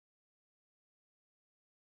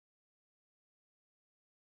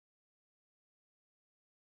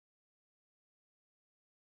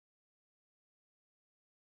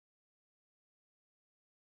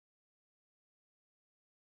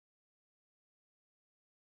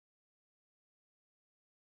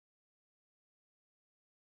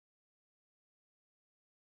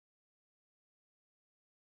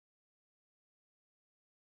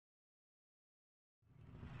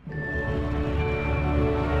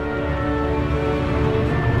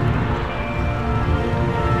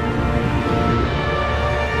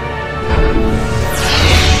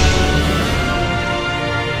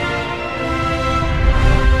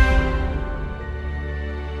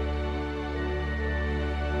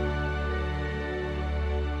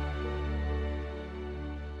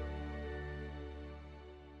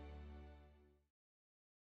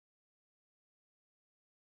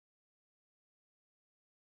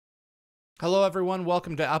Hello, everyone.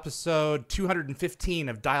 Welcome to episode 215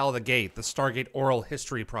 of Dial the Gate, the Stargate Oral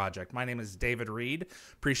History Project. My name is David Reed.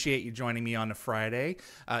 Appreciate you joining me on a Friday.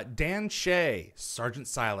 Dan Shea, Sergeant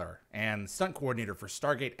Siler, and Stunt Coordinator for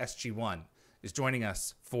Stargate SG-1 is joining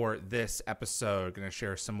us for this episode. Going to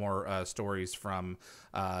share some more stories from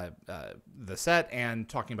the set and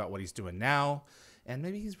talking about what he's doing now. And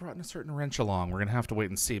maybe he's brought in a certain wrench along. We're going to have to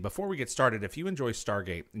wait and see. Before we get started, if you enjoy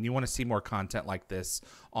Stargate and you want to see more content like this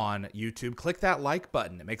on YouTube, click that like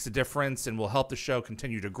button. It makes a difference and will help the show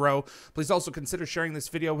continue to grow. Please also consider sharing this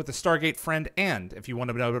video with a Stargate friend. And if you want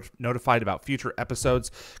to be notified about future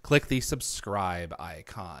episodes, click the subscribe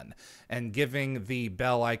icon. And giving the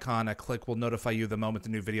bell icon a click will notify you the moment the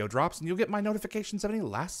new video drops, and you'll get my notifications of any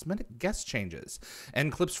last-minute guest changes.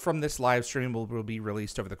 And clips from this live stream will be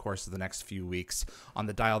released over the course of the next few weeks on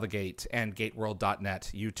the Dial the Gate and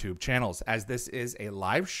GateWorld.net YouTube channels. As this is a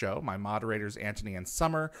live show, my moderators, Anthony and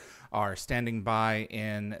Summer, are standing by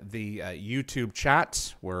in the YouTube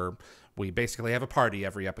chat, where we basically have a party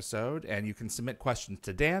every episode, and you can submit questions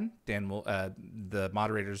to Dan. Dan will, the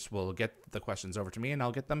moderators will get the questions over to me, and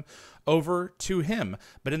I'll get them over to him.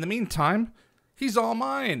 But in the meantime, he's all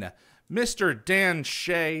mine. Mr. Dan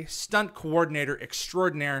Shea, Stunt Coordinator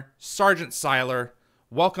Extraordinaire, Sergeant Siler,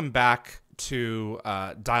 welcome back to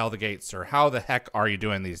Dial the Gate, sir. How the heck are you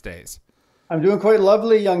doing these days? I'm doing quite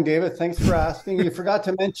lovely, young David. Thanks for asking. You forgot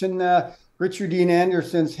to mention Richard Dean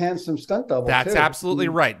Anderson's handsome stunt double. That's too. absolutely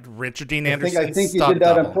right. Richard Dean Anderson. I think you did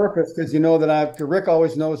that on purpose, because you know that Rick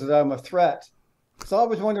always knows that I'm a threat. So I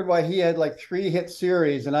always wondered why he had like 3 hit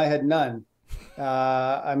series and I had none.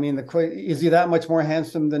 I mean, is he that much more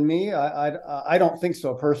handsome than me? I don't think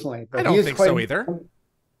so personally. But I don't think so either.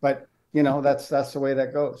 But you know, that's the way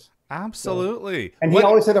that goes. Absolutely. So, and he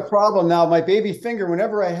always had a problem. Now, my baby finger,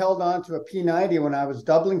 whenever I held on to a P90 when I was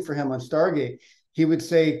doubling for him on Stargate, he would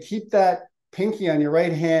say, keep that pinky on your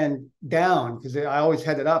right hand down, because I always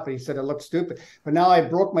had it up. And he said it looked stupid. But now I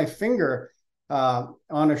broke my finger on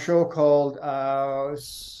a show called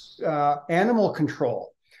Animal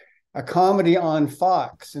Control, a comedy on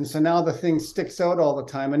Fox. And so now the thing sticks out all the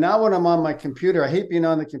time. And now when I'm on my computer, I hate being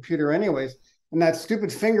on the computer anyways, and that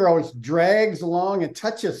stupid finger always drags along and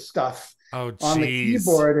touches stuff on the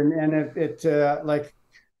keyboard. And like,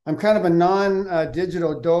 I'm kind of a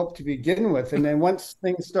non-digital dope to begin with. And then once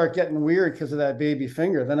things start getting weird because of that baby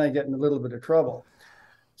finger, then I get in a little bit of trouble.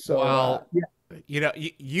 So, well, yeah. You know,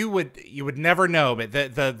 you would never know, but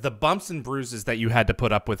the bumps and bruises that you had to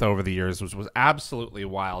put up with over the years was absolutely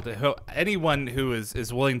wild. Anyone who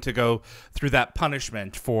is willing to go through that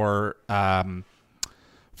punishment for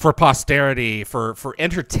posterity, for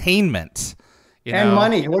entertainment, and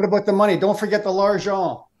money. What about the money? Don't forget the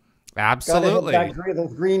l'argent. Absolutely,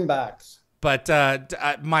 those greenbacks. But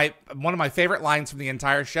one of my favorite lines from the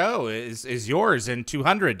entire show is yours in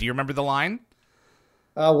 200. Do you remember the line?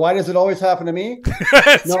 Why does it always happen to me?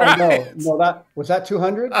 That's right. No. That was that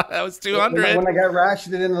 200. That was 200. When I got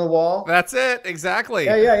ratcheted into the wall. That's it. Exactly.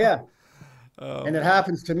 Yeah. And it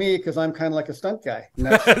happens to me because I'm kind of like a stunt guy. And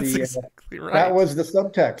that's exactly right. That was the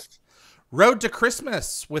subtext. Road to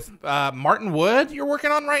Christmas with Martin Wood you're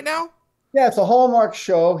working on right now? Yeah, it's a Hallmark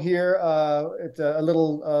show here. It's a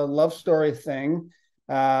little love story thing.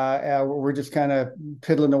 We're just kind of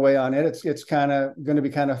piddling away on it. It's kind of going to be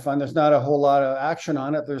kind of fun. There's not a whole lot of action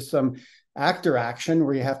on it. There's some actor action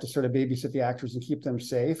where you have to sort of babysit the actors and keep them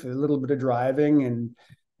safe. A little bit of driving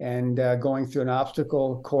and going through an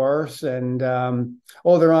obstacle course. And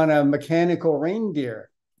they're on a mechanical reindeer.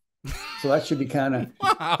 So that should be kind of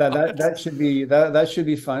wow. that should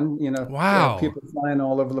be fun, you know. Wow. People flying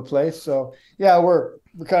all over the place. So yeah, we're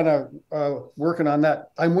kind of working on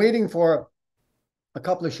that. I'm waiting for a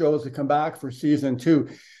couple of shows to come back for season 2.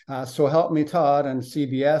 So Help Me Todd on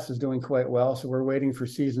CBS is doing quite well. So we're waiting for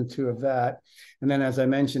season 2 of that. And then, as I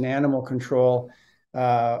mentioned, Animal Control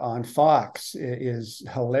on Fox is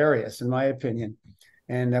hilarious, in my opinion.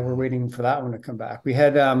 And we're waiting for that one to come back. We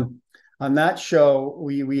had on that show,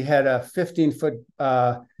 we had a 15-foot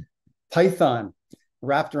python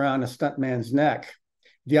wrapped around a stuntman's neck.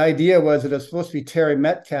 The idea was that it was supposed to be Terry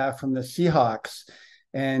Metcalf from the Seahawks,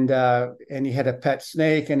 and he had a pet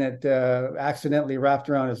snake, and it accidentally wrapped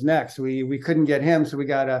around his neck. So we couldn't get him, so we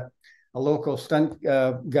got a local stunt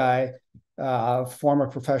guy, former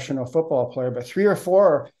professional football player, but 3 or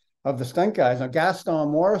 4 of the stunt guys. Now,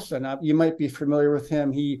 Gaston Morrison, you might be familiar with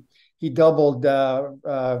him. He doubled Dule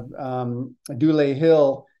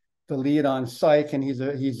Hill, the lead on Psych, and he's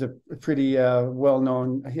a pretty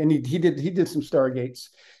well-known, and he did some Stargates.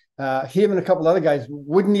 Him and a couple other guys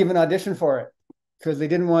wouldn't even audition for it because they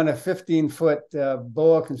didn't want a 15-foot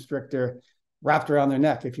boa constrictor wrapped around their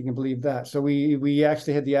neck, if you can believe that. So we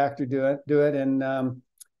actually had the actor do it, and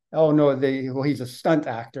oh no, he's a stunt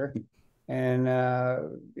actor, and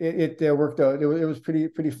it worked out. It was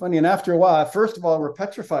pretty funny. And after a while, first of all, we're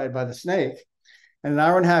petrified by the snake. And an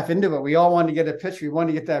hour and a half into it, we all wanted to get a picture. We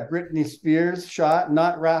wanted to get that Britney Spears shot,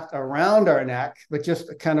 not wrapped around our neck, but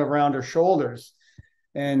just kind of around our shoulders.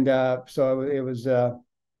 And so it was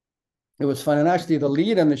fun. And actually, the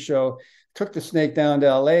lead on the show took the snake down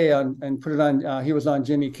to LA and put it on. He was on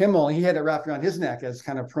Jimmy Kimmel, and he had it wrapped around his neck as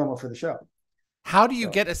kind of promo for the show. How do you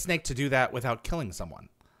get a snake to do that without killing someone?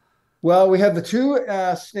 Well, we have the two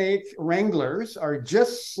snake wranglers are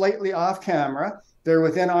just slightly off camera. They're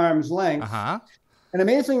within arm's length. Uh-huh. And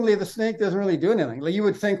amazingly, the snake doesn't really do anything. Like you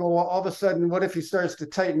would think, well, all of a sudden, what if he starts to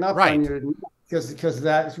tighten up on you? Because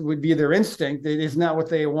that would be their instinct. It is not what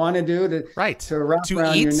they want to do to wrap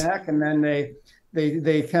around your neck, and then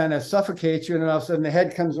they kind of suffocate you, and all of a sudden the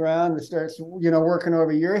head comes around and starts working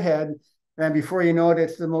over your head, and before you know it,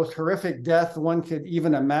 it's the most horrific death one could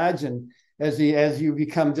even imagine as you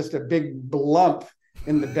become just a big lump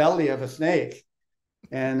in the belly of a snake,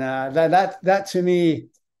 and that to me.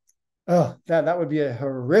 Oh, that would be a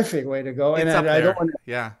horrific way to go. And I don't want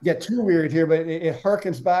to get too weird here, but it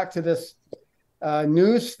harkens back to this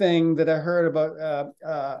news thing that I heard about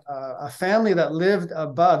a family that lived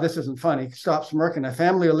above. This isn't funny. Stop smirking. A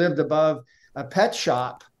family who lived above a pet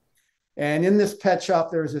shop. And in this pet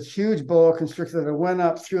shop, there was this huge boa constrictor that went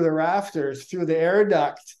up through the rafters, through the air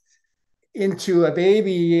duct, into a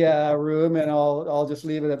baby room. And I'll just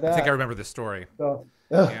leave it at that. I think I remember this story. So,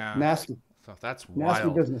 nasty. So that's nasty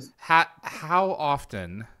wild. Business. How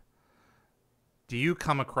often do you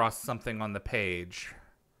come across something on the page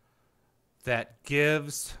that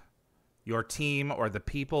gives your team or the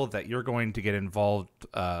people that you're going to get involved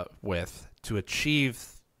with to achieve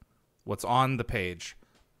what's on the page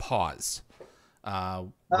pause? Was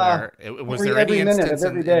there any every minute instance of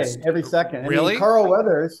every day, every second? Really? I mean,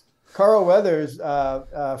 Carl Weathers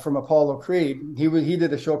from Apollo Creed, he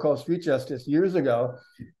did a show called Street Justice years ago,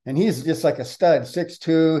 and he's just like a stud, 6'2",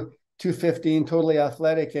 215, totally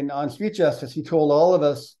athletic. And on Street Justice, he told all of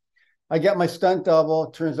us, I get my stunt double.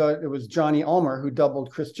 Turns out it was Johnny Ulmer who doubled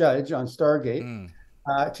Chris Judge on Stargate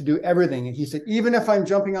to do everything. And he said, even if I'm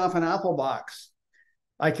jumping off an apple box,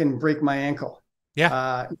 I can break my ankle.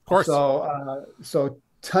 Yeah, of course. So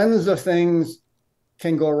tons of things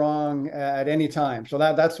can go wrong at any time. So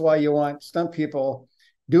that's why you want stunt people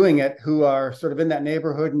doing it who are sort of in that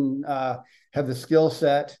neighborhood and have the skill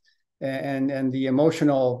set and the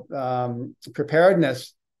emotional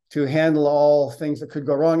preparedness to handle all things that could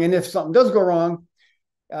go wrong. And if something does go wrong,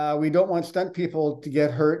 we don't want stunt people to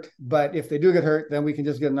get hurt. But if they do get hurt, then we can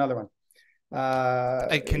just get another one.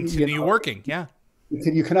 And continue working. Yeah.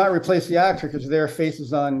 You cannot replace the actor because their face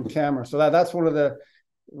is on camera. So that's one of the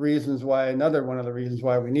reasons why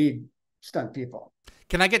we need stunt people.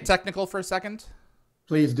 Can I get technical for a second?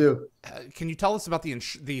 Please do. Can you tell us about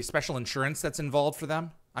the special insurance that's involved for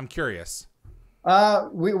them? I'm curious.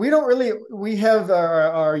 We don't really. We have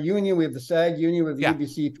our union. We have the SAG union. We have the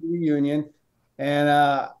UBCP union, and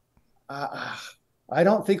I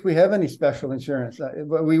don't think we have any special insurance.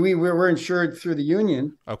 But we're insured through the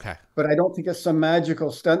union. Okay. But I don't think it's some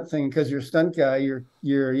magical stunt thing because you're a stunt guy.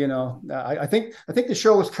 I think the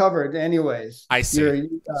show was covered anyways. I see.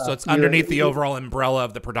 So it's underneath the overall umbrella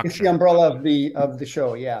of the production. It's the umbrella of the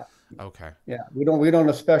show. Yeah. Okay. Yeah. We don't have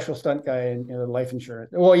a special stunt guy in life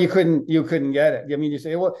insurance. Well, you couldn't get it. I mean, you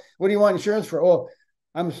say, well, what do you want insurance for? Oh,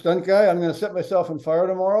 I'm a stunt guy. I'm going to set myself on fire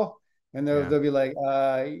tomorrow. And they'll be like,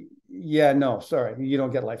 yeah, no, sorry, you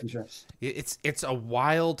don't get life insurance. It's a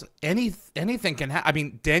wild, anything can happen. I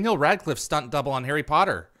mean, Daniel Radcliffe's stunt double on Harry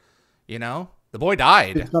Potter, the boy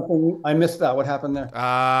died. I missed that. What happened there?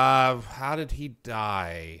 How did he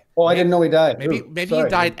die? Oh, I didn't know he died. Maybe he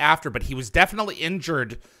died after, but he was definitely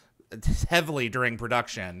injured heavily during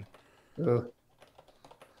production. Ooh.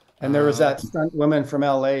 And there was that stunt woman from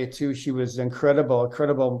LA too. She was incredible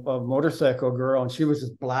motorcycle girl, and she was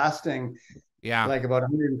just blasting, like about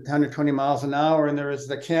 120 miles an hour. And there was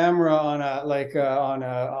the camera on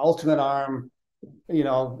a ultimate arm,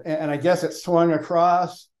 and I guess it swung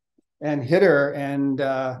across and hit her. And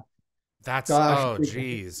that's gosh.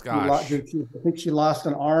 I think she lost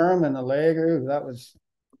an arm and a leg. That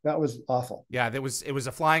was awful. Yeah, it was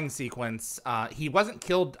a flying sequence. He wasn't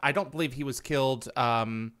killed. I don't believe he was killed.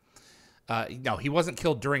 No, he wasn't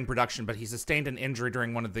killed during production, but he sustained an injury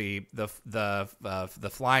during one of the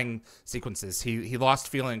flying sequences. He lost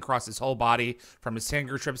feeling across his whole body from his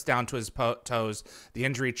fingertips down to his toes. The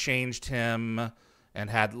injury changed him and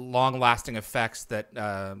had long-lasting effects that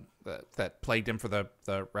plagued him for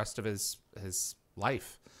the rest of his his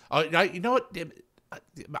life. Oh, you know what?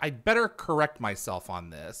 I better correct myself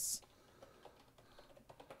on this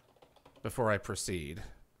before I proceed.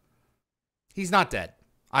 He's not dead.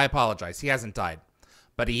 I apologize. He hasn't died,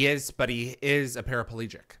 but he is a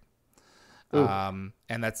paraplegic.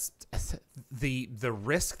 And that's the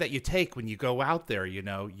risk that you take when you go out there. You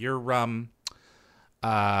know, you're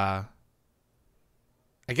I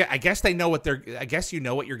guess they know what they're. I guess you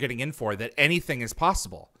know what you're getting in for. That anything is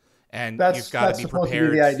possible, and you've got to be prepared.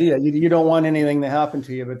 To be the idea. You don't want anything to happen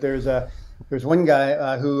to you. But there's one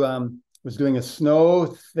guy who was doing a snow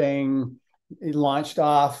thing. He launched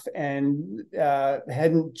off and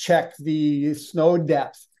hadn't checked the snow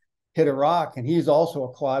depth. Hit a rock, and he's also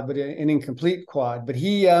a quad, but an incomplete quad. But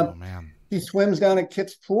he swims down at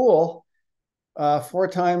Kit's pool 4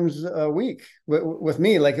 times a week with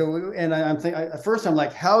me. Like, and I'm thinking at first I'm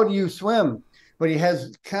like, how do you swim? But he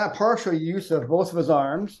has kind of partial use of both of his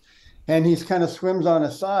arms, and he's kind of swims on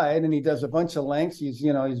his side, and he does a bunch of lengths. He's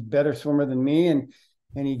a better swimmer than me, and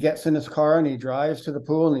he gets in his car and he drives to the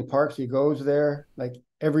pool and he parks. He goes there like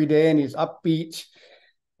every day, and he's upbeat.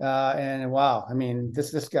 And wow, I mean,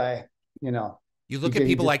 this guy, you look at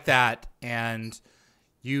people like that, and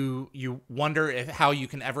you wonder how you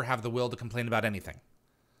can ever have the will to complain about anything.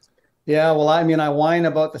 Yeah, well, I mean, I whine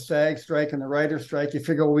about the SAG strike and the writer's strike. You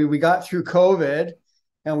figure we got through COVID,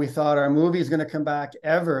 and we thought our movie's going to come back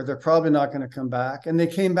ever. They're probably not going to come back, and they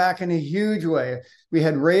came back in a huge way. We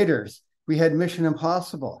had Raiders, we had Mission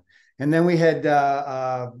Impossible. And then we had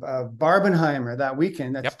Barbenheimer that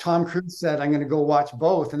weekend. That Tom Cruise said, "I'm going to go watch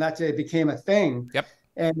both," and it became a thing. Yep.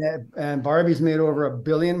 And Barbie's made over $1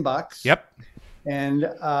 billion. Yep. And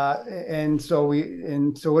so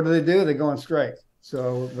what do? They go on strike.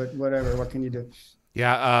 So, but whatever. What can you do?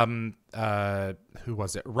 Yeah. Who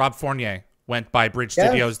was it? Rob Fournier went by Bridge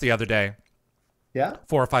Studios the other day. Yeah.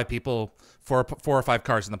 4 or 5 people, 4 or 5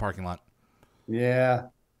 cars in the parking lot. Yeah.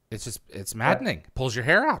 It's maddening. Pulls your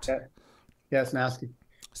hair out. Yeah, it's nasty.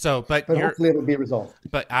 So, but hopefully it'll be resolved.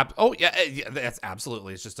 But that's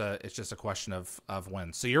absolutely. It's just a question of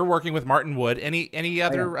when. So you're working with Martin Wood. Any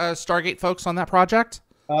other Stargate folks on that project?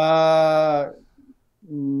 No.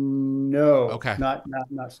 Okay. Not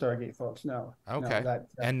Stargate folks. No. Okay. No,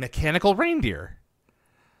 and Mechanical Reindeer.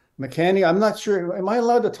 I'm not sure. Am I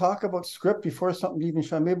allowed to talk about script before something even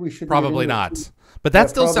shown? Maybe we should. Probably not. But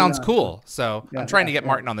that still sounds cool. So I'm trying to get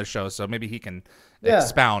Martin on the show, so maybe he can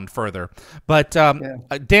expound further. But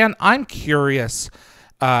Dan, I'm curious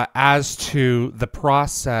as to the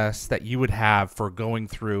process that you would have for going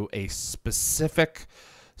through a specific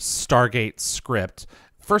Stargate script.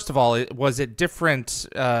 First of all, was it different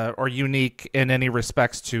or unique in any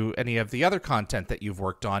respects to any of the other content that you've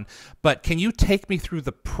worked on? But can you take me through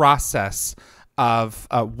the process of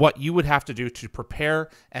what you would have to do to prepare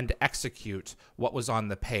and execute what was on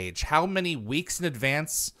the page? How many weeks in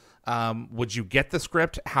advance would you get the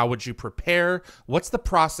script? How would you prepare? What's the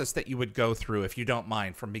process that you would go through, if you don't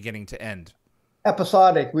mind, from beginning to end?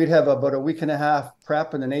 Episodic. We'd have about a week and a half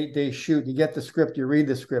prep and an 8-day shoot. You get the script, you read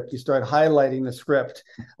the script, you start highlighting the script,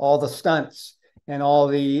 all the stunts and all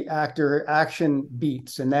the actor action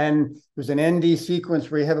beats. And then there's an ND sequence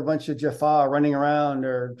where you have a bunch of Jaffa running around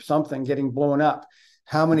or something getting blown up.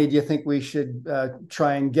 How many do you think we should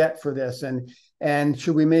try and get for this? And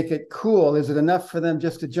should we make it cool? Is it enough for them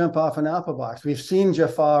just to jump off an apple box? We've seen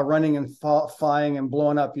Jaffa running and flying and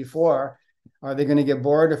blowing up before. Are they going to get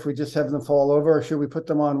bored if we just have them fall over, or should we put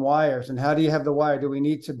them on wires? And how do you have the wire? Do we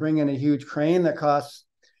need to bring in a huge crane that costs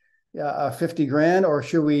 50 grand, or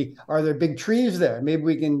are there big trees there? Maybe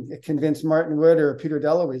we can convince Martin Wood or Peter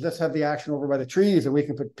DeLuise, let's have the action over by the trees, and we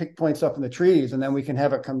can put pick points up in the trees, and then we can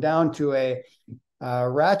have it come down to a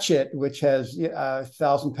ratchet, which has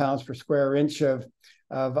 1,000 pounds per square inch of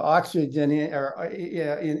oxygen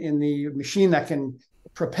in the machine that can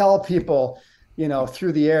propel people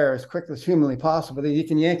through the air as quick as humanly possible. You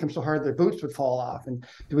can yank them so hard their boots would fall off. And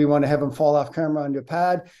do we want to have them fall off camera onto a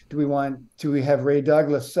pad? Do we have Ray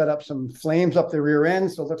Douglas set up some flames up the rear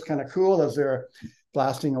end so it looks kind of cool as they're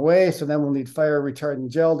blasting away? So then we'll need fire retardant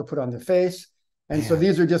gel to put on their face. And so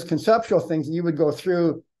these are just conceptual things that you would go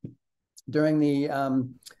through during the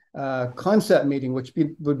concept meeting, which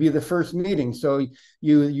would be the first meeting. So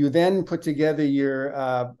you then put together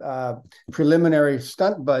your preliminary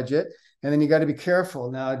stunt budget. And then you got to be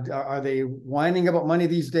careful. Now, are they whining about money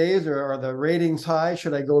these days, or are the ratings high?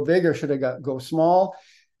 Should I go big or should I go small?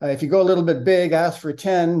 If you go a little bit big, ask for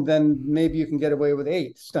 10, then maybe you can get away with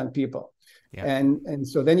 8 stunt people. Yeah. And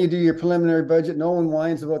so then you do your preliminary budget. No one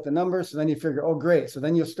whines about the numbers. So then you figure, oh, great. So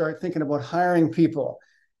then you'll start thinking about hiring people.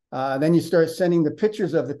 Then you start sending the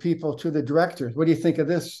pictures of the people to the directors. What do you think of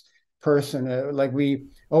this person.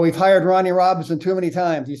 We've hired Ronnie Robinson too many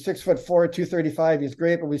times. He's 6'4", 235. He's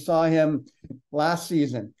great, but we saw him last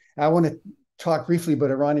season. I want to talk briefly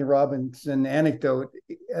about a Ronnie Robinson anecdote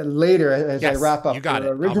later as I wrap up the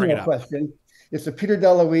original question. It's a Peter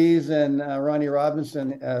DeLuise and Ronnie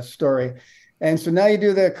Robinson story. And so now you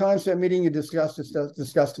do the concept meeting, you discuss.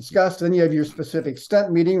 Then you have your specific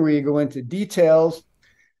stunt meeting where you go into details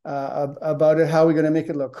about it. How are we going to make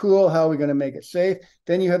it look cool? How are we going to make it safe?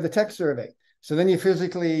 Then you have the tech survey. So then you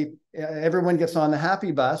physically, everyone gets on the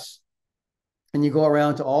happy bus and you go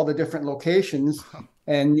around to all the different locations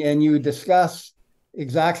and you discuss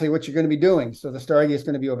exactly what you're going to be doing. So the Stargate is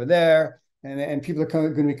going to be over there and people are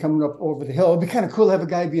going to be coming up over the hill. It'd be kind of cool to have a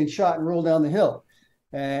guy being shot and roll down the hill.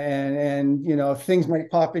 And things might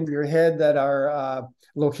pop into your head that are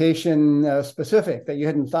location specific that you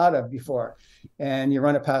hadn't thought of before. And you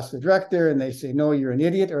run it past the director and they say, no, you're an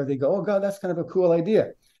idiot. Or they go, oh God, that's kind of a cool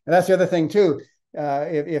idea. And that's the other thing too.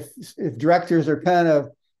 If directors are kind of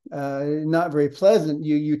not very pleasant,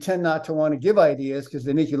 you tend not to want to give ideas because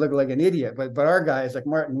they make you look like an idiot. But our guys like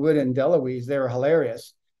Martin Wood and DeLuise, they were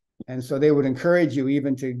hilarious. And so they would encourage you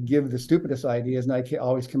even to give the stupidest ideas. And I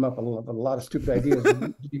always come up with a lot of stupid ideas.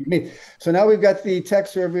 So now we've got the tech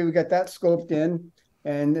survey, we got that scoped in.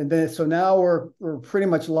 And then, so now we're pretty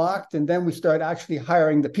much locked. And then we start actually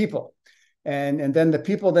hiring the people. And then the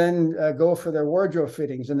people then go for their wardrobe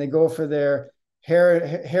fittings and they go for their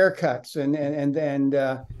haircuts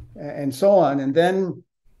and so on. And then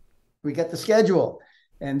we get the schedule.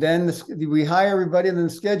 And then we hire everybody, and then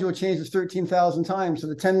the schedule changes 13,000 times. So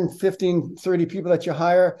the 10, 15, 30 people that you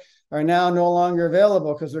hire are now no longer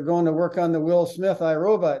available because they're going to work on the Will Smith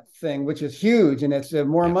iRobot thing, which is huge, and it's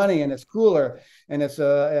more money, and it's cooler, and it's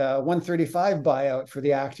a 135 buyout for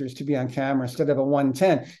the actors to be on camera instead of a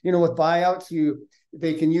 110. With buyouts,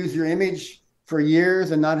 they can use your image for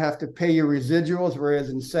years and not have to pay your residuals, whereas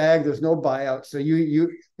in SAG there's no buyout, so you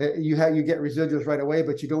get residuals right away,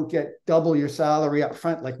 but you don't get double your salary up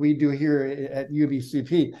front like we do here at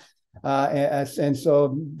UBCP. And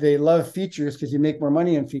so they love features because you make more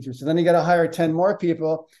money in features. So then you got to hire 10 more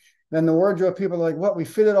people. Then the wardrobe people are like, what? We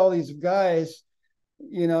fitted all these guys.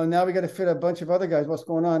 Now we got to fit a bunch of other guys. What's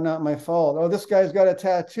going on? Not my fault. Oh, this guy's got a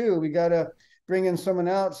tattoo. We got to bring in someone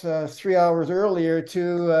else 3 hours earlier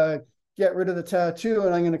to get rid of the tattoo.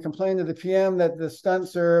 And I'm going to complain to the PM that the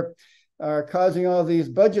stunts are causing all these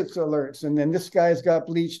budget alerts. And then this guy's got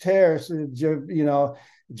bleached hair. So,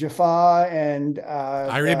 Jaffa and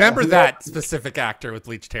I remember that specific actor with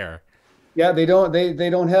bleached hair. Yeah, they can't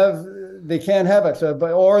have it. So,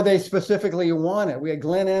 or they specifically want it. We had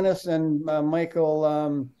Glenn Ennis and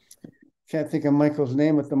Michael. Can't think of Michael's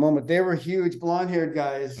name at the moment. They were huge blonde-haired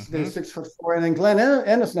guys. Mm-hmm. They're 6'4", and then Glenn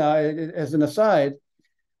Ennis now, as an aside,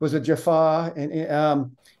 was a Jaffa,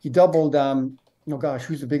 and he doubled.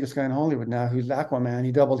 Who's the biggest guy in Hollywood now? Who's Aquaman?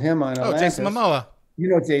 He doubled him on Atlantis. Jason Momoa.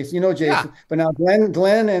 Jason. Yeah. But now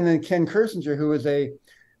Glenn and then Ken Kersinger, who is a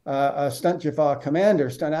stunt Jaffa commander,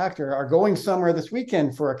 stunt actor, are going somewhere this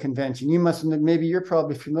weekend for a convention. Maybe you're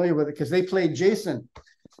probably familiar with it because they played Jason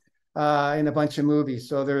in a bunch of movies.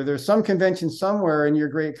 So there's some convention somewhere in your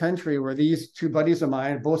great country where these two buddies of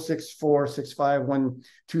mine, both 6'4", 6'5",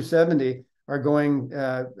 270, are going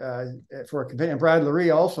for a convention. And Brad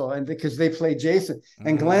Lurie also, and because they played Jason.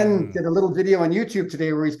 And Glenn did a little video on YouTube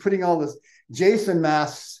today where he's putting all this Jason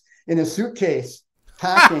masks in a suitcase,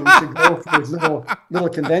 packing to go for his little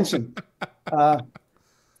convention.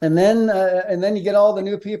 And then you get all the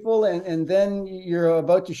new people, and then you're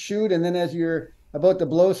about to shoot, and then as you're about to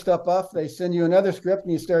blow stuff up, they send you another script,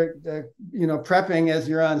 and you start prepping as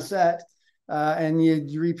you're on set. And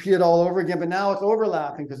you repeat it all over again, but now it's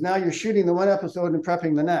overlapping because now you're shooting the one episode and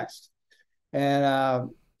prepping the next. And,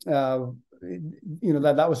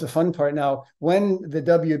 that was the fun part. Now, when the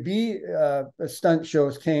WB stunt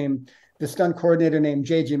shows came, the stunt coordinator named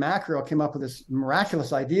J.J. Mackerel came up with this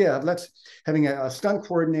miraculous idea of having a stunt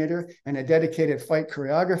coordinator and a dedicated fight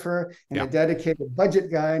choreographer and a dedicated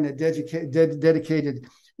budget guy and a dedicated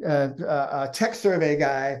tech survey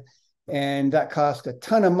guy. And that cost a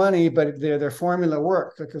ton of money, but their formula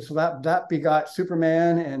worked because that begot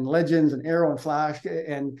Superman and Legends and Arrow and Flash.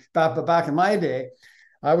 And back in my day,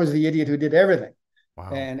 I was the idiot who did everything.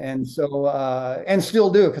 Wow. And so and still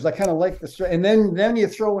do, because I kind of like the. And then you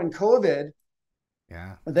throw in COVID.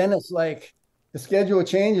 Yeah. Then it's like the schedule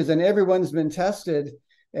changes and everyone's been tested.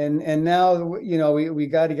 And now, we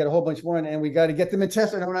got to get a whole bunch more and we got to get them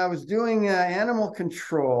tested. And when I was doing animal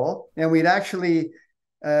control and we'd actually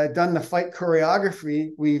done the fight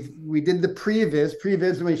choreography, we did the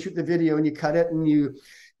previs when you shoot the video and you cut it and you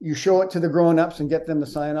show it to the grown-ups and get them to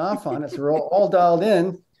sign off on it. So we're all dialed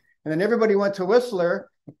in. And then everybody went to Whistler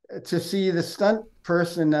to see the stunt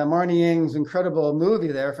person, Marnie Ying's incredible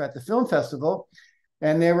movie there at the film festival.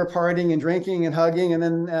 And they were partying and drinking and hugging. And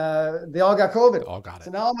then they all got COVID. All got it.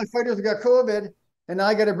 So now all my fighters have got COVID. And now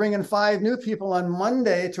I got to bring in 5 new people on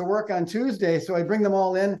Monday to work on Tuesday. So I bring them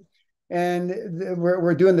all in. And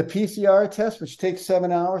we're doing the PCR test, which takes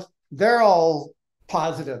 7 hours. They're all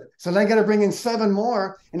positive. So then I got to bring in 7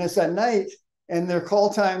 more. And it's at night. And their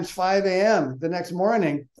call time's 5 a.m. the next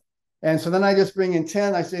morning. And so then I just bring in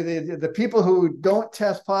 10. I say, the people who don't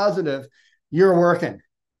test positive, you're working.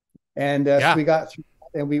 And so we got through,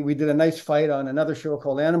 and we did a nice fight on another show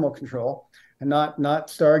called Animal Control, and not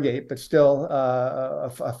Stargate, but still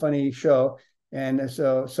a funny show. And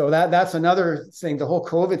so that's another thing, the whole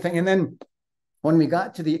COVID thing. And then when we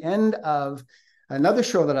got to the end of another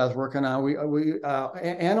show that I was working on, we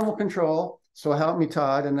Animal Control, So Help Me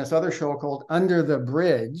Todd, and this other show called Under the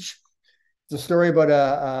Bridge. It's a story about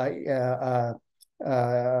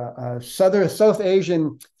a South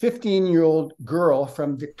Asian 15-year-old girl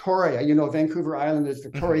from Victoria. You know, Vancouver Island is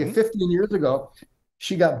Victoria. Mm-hmm. 15 years ago,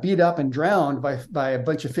 she got beat up and drowned by a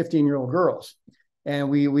bunch of 15-year-old girls. And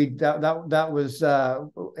we got to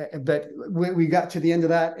the end of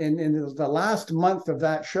that. And in the last month of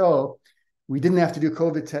that show, we didn't have to do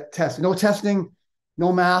COVID tests. No testing,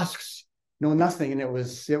 no masks, no nothing. And it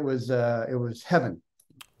was heaven.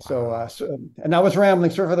 Wow. So and I was rambling,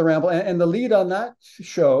 sorry for the ramble. And the lead on that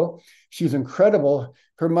show, she's incredible.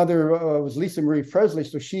 Her mother was Lisa Marie Presley,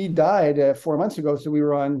 so she died 4 months ago. So we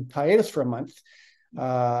were on hiatus for a month.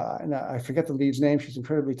 And I forget the lead's name. She's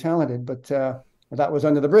incredibly talented, but that was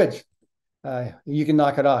Under the Bridge. You can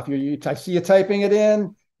knock it off. I see you typing it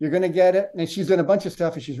in. You're going to get it. And she's done a bunch of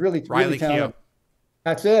stuff, and she's really talented. Q.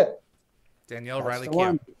 That's it. Danielle Riley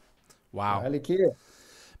Q. Wow. Riley Q.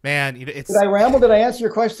 Man, it's. Did I ramble? Did I answer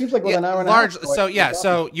your question? Seems like an hour and a half.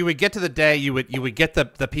 So you would get to the day. You would get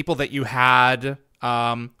the people that you had.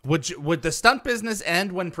 Would the stunt business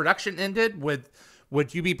end when production ended?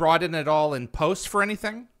 Would you be brought in at all in post for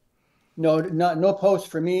anything? No post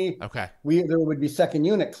for me. Okay. There would be second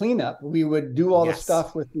unit cleanup. We would do all the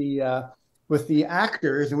stuff with the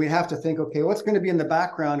actors, and we'd have to think, okay, what's going to be in the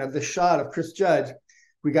background of the shot of Chris Judge?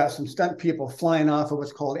 We got some stunt people flying off of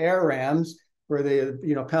what's called air rams, where they,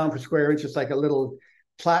 pound per square inch, it's like a little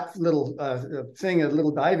thing, a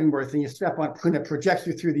little diving board thing. You step on, and it projects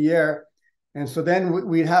you through the air. And so then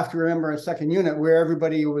we'd have to remember a second unit where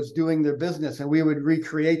everybody was doing their business, and we would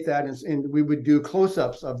recreate that, and we would do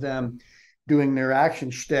close-ups of them doing their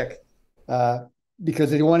action shtick,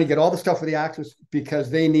 because they want to get all the stuff for the actors, because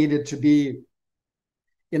they needed to be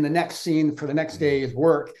in the next scene for the next day's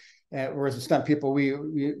work. Whereas the stunt people, we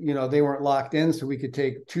they weren't locked in, so we could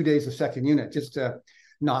take 2 days of second unit just to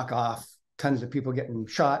knock off tons of people getting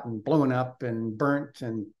shot and blown up and burnt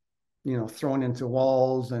and thrown into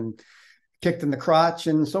walls and kicked in the crotch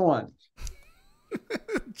and so on.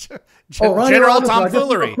 General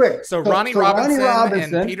tomfoolery. So Ronnie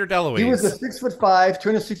Robinson and Peter DeLuise. He was a 6'5",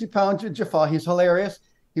 260-pound Jaffa. He's hilarious.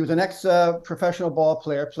 He was an ex-professional ball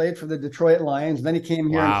player, played for the Detroit Lions. Then he came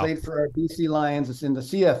here and played for our BC Lions. It's in the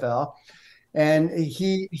CFL. And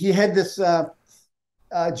he had this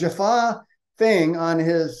Jaffa thing on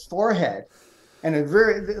his forehead. And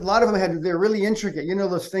a lot of them they're really intricate. You know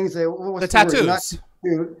those things the tattoos.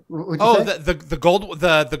 The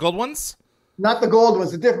gold ones? Not the gold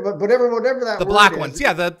ones, the different, but whatever that the word black is. ones.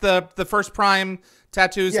 Yeah, the first prime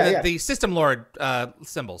tattoos, the System Lord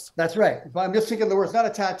symbols. That's right. But I'm just thinking the word. It's not a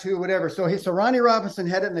tattoo, whatever. So Ronnie Robinson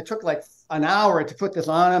had it, and it took like an hour to put this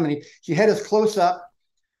on him, and he had his close up,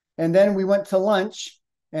 and then we went to lunch,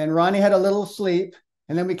 and Ronnie had a little sleep,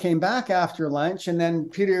 and then we came back after lunch, and then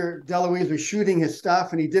Peter DeLuise was shooting his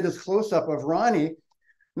stuff, and he did his close up of Ronnie,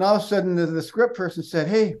 and all of a sudden the script person said,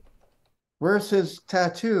 "Hey, where's his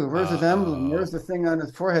tattoo? Where's his emblem? Where's the thing on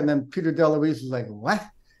his forehead?" And then Peter DeLuise was like, "What?"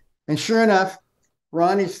 And sure enough,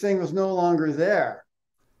 Ronnie's thing was no longer there.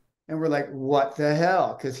 And we're like, what the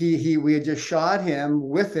hell? Because we had just shot him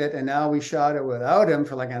with it, and now we shot it without him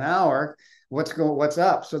for like an hour. What's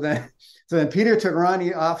up? So then Peter took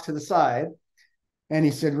Ronnie off to the side, and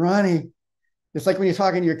he said, "Ronnie, it's like when you're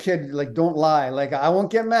talking to your kid, like, don't lie. Like, I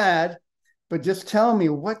won't get mad, but just tell me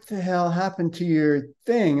what the hell happened to your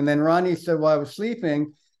thing." And then Ronnie said, "Well, I was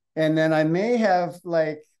sleeping, and then I may have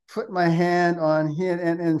like put my hand on him,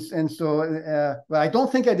 and so but I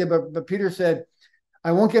don't think I did." But Peter said,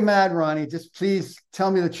 "I won't get mad, Ronnie. Just please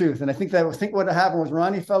tell me the truth." And I think what happened was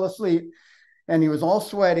Ronnie fell asleep, and he was all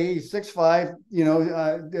sweaty. He's 6'5",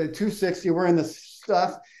 260, wearing the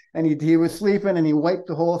stuff, and he was sleeping, and he wiped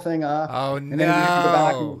the whole thing off. Oh, and then he had to go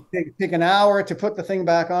back and take an hour to put the thing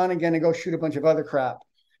back on again and go shoot a bunch of other crap.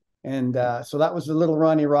 And so that was the little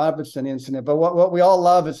Ronnie Robinson incident. But what we all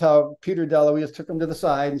love is how Peter DeLuise took him to the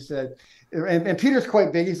side and said, and Peter's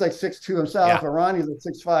quite big. He's like 6'2" himself, but Ronnie's like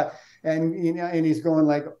 6'5", and and he's going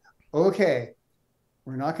like, okay,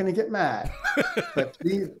 we're not going to get mad, but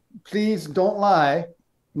please don't lie.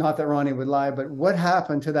 Not that Ronnie would lie, but what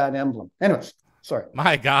happened to that emblem? Anyways. Sorry.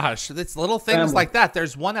 My gosh, it's little things like that.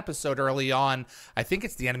 There's one episode early on. I think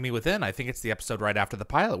it's The Enemy Within. I think it's the episode right after the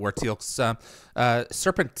pilot where Teal'c's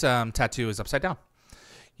serpent tattoo is upside down.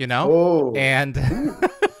 You know, and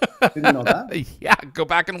didn't know that. Yeah, go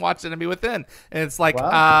back and watch Enemy Within, and it's like,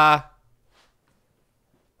 wow.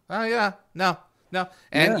 Oh yeah, no,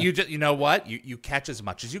 and you know what? You catch as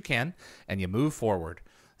much as you can, and you move forward.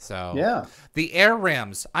 So yeah, the air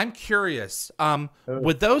rams. I'm curious.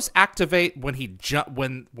 Would those activate when he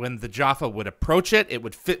when the Jaffa would approach it? It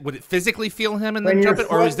would would it physically feel him and then jump it,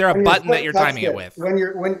 or is there a button that you're timing it with?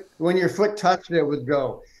 When your foot touched it, it would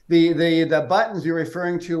go. The buttons you're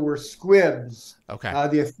referring to were squibs. Okay.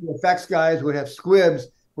 The effects guys would have squibs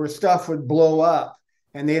where stuff would blow up,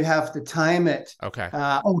 and they'd have to time it. Okay.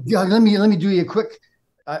 Let me do you a quick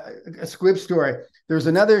a squib story. There's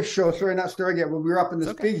another show, sorry, not Stargate, where we were up in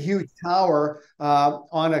this big, huge tower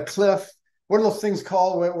on a cliff. What are those things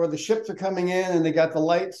called where the ships are coming in and they got the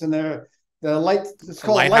lights and the lights? It's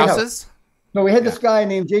called lighthouses. So we had this guy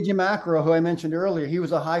named J.G. Macro, who I mentioned earlier. He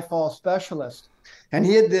was a high fall specialist, and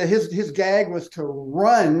he had his gag was to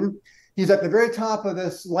run. He's at the very top of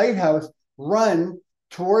this lighthouse, run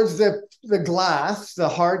towards the glass, the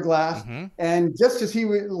hard glass, and just as he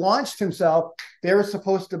launched himself, they were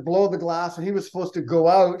supposed to blow the glass, and he was supposed to go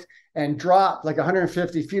out and drop like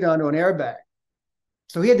 150 feet onto an airbag.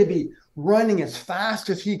 So he had to be running as fast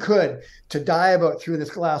as he could to dive out through this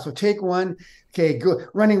glass. So take one, okay, go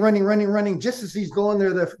running. Just as he's going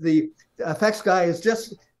there, the effects guy is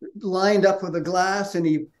just lined up with the glass, and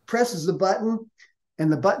he presses the button,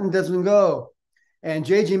 and the button doesn't go. And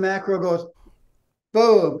JG Macro goes,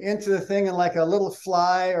 boom, into the thing, and like a little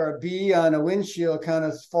fly or a bee on a windshield kind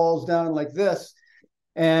of falls down like this.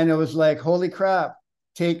 And it was like, holy crap,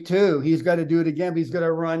 take two. He's got to do it again, but he's got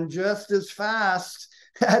to run just as fast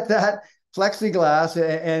at that plexiglass,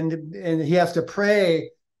 and he has to pray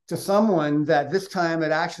to someone that this time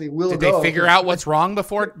it actually will go. Did they figure out what's wrong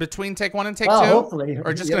between take one and take two? Hopefully.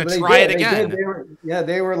 Or just going to try it again?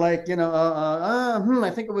 They were like,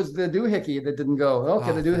 I think it was the doohickey that didn't go.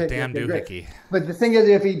 Okay, the doohickey. Damn doohickey. But the thing is,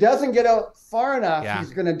 if he doesn't get out far enough, he's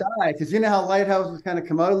going to die. Because you know how lighthouses kind of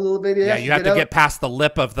come out a little bit? Yeah, you have to get past the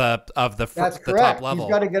lip of the top level.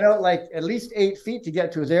 He's got to get out like at least 8 feet to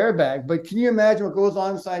get to his airbag. But can you imagine what goes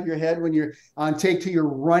on inside your head when you're on take two, you're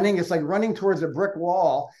running? It's like running towards a brick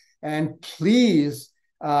wall. And please,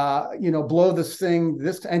 blow this thing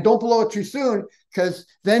and don't blow it too soon, because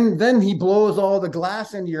then he blows all the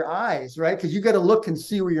glass into your eyes, right? Because you got to look and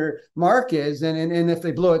see where your mark is, and if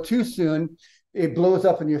they blow it too soon, it blows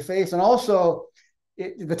up in your face. And also,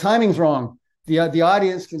 the timing's wrong. The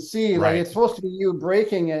audience can see, like, it's supposed to be you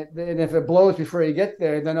breaking it, and if it blows before you get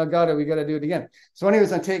there, then we got to do it again. So when he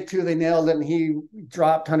was on take two, they nailed it, and he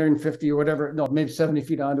dropped 150 or whatever, maybe 70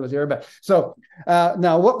 feet onto his airbag. So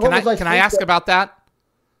now, what can I ask about that?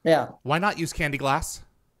 Yeah. Why not use candy glass?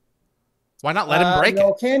 Why not let him break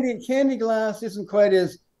it? Candy glass isn't quite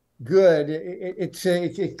as good.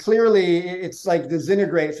 It clearly it's like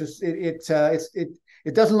disintegrates.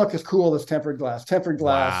 It doesn't look as cool as tempered glass. Tempered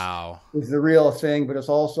glass is the real thing, but it's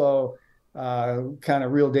also kind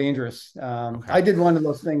of real dangerous. I did one of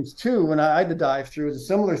those things too when I had to dive through. It was a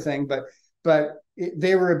similar thing, but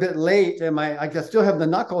they were a bit late, and I still have the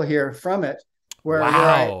knuckle here from it, where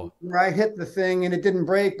I hit the thing and it didn't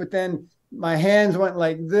break, but then my hands went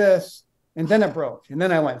like this, and then it broke, and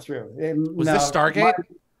then I went through. Was this Stargate?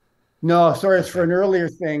 No, sorry, it's for an earlier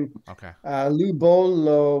thing. Okay. Lou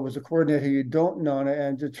Bolo was a coordinator who you don't know, and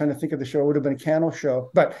I'm just trying to think of the show. It would have been a Cano show,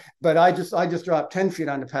 but I just dropped 10 feet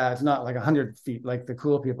on the pads, not like 100 feet like the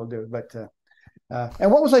cool people do. But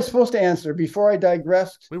and what was I supposed to answer before I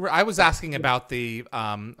digressed? I was asking about the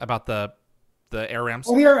air rams.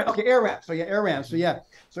 Oh, air rams. So air rams.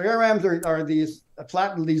 So air rams are these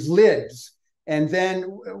these lids, and then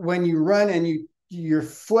when you run and your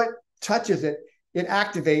foot touches it, it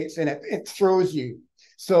activates and it throws you.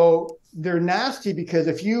 So they're nasty because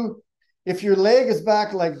if your leg is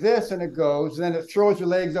back like this and it goes, then it throws your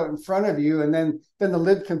legs out in front of you, and then the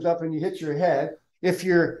lid comes up and you hit your head. If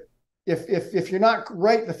you're not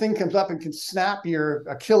right, the thing comes up and can snap your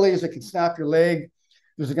Achilles, it can snap your leg.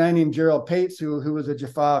 There's a guy named Gerald Pates who was a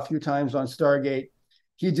Jaffa a few times on Stargate.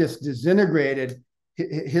 He just disintegrated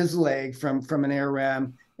his leg from an air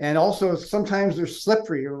ram. And also sometimes they're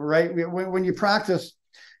slippery, right? When you practice,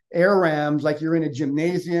 air rams like you're in a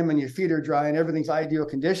gymnasium and your feet are dry and everything's ideal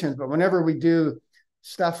conditions. But whenever we do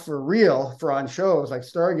stuff for real, for on shows like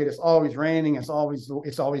Stargate, it's always raining. It's always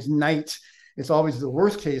night. It's always the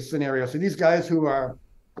worst case scenario. So these guys who are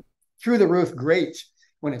through the roof great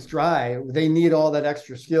when it's dry, they need all that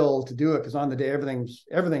extra skill to do it, because on the day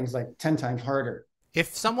everything's like 10 times harder.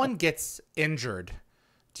 If someone gets injured,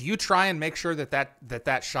 do you try and make sure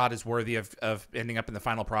that shot is worthy of ending up in the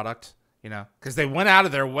final product? You know, because they went out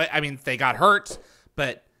of their way. I mean, they got hurt,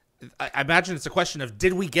 but I imagine it's a question of,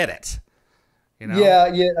 did we get it? You know? Yeah.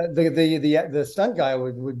 The stunt guy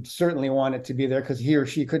would certainly want it to be there, because he or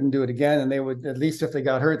she couldn't do it again, and they would, at least if they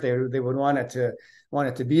got hurt, they would want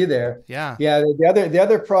it to be there. Yeah. Yeah. The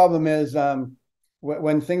other problem is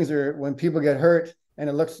when people get hurt and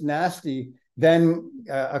it looks nasty, then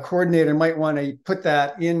a coordinator might want to put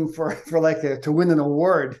that in for like to win an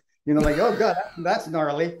award. You know, like, oh God, that's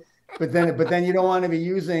gnarly. But then you don't want to be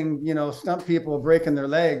using, you know, stunt people breaking their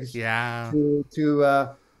legs. Yeah.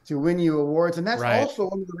 To win you awards. And that's right. also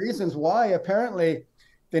one of the reasons why apparently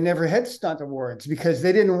they never had stunt awards, because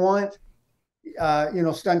they didn't want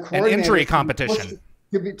stunt coordinators, an injury competition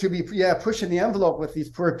to be pushing the envelope with these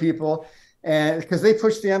poor people, and because they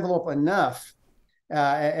pushed the envelope enough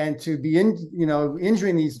and to be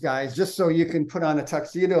injuring these guys just so you can put on a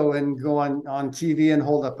tuxedo and go on TV and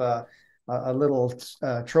hold up a little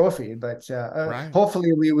trophy. But right.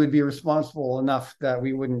 Hopefully we would be responsible enough that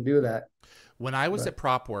we wouldn't do that. When I was at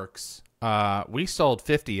PropWorks, we sold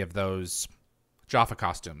 50 of those Jaffa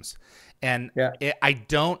costumes. And I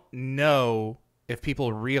don't know if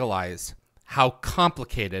people realize how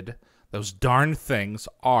complicated those darn things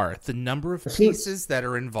are. The number of pieces that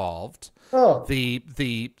are involved. Oh.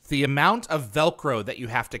 The amount of Velcro that you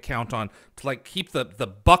have to count on to like keep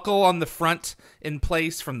the buckle on the front in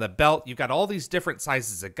place from the belt. You've got all these different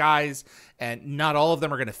sizes of guys, and not all of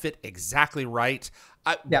them are going to fit exactly right.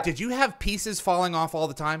 Did you have pieces falling off all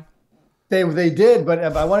the time? They did, but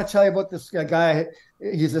I want to tell you about this guy.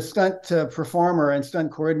 He's a stunt performer and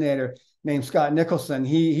stunt coordinator named Scott Nicholson.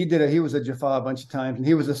 He was a Jaffa a bunch of times, and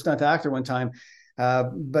he was a stunt actor one time.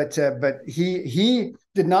 But he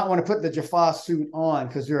did not want to put the Jaffa suit on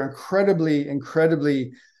because they're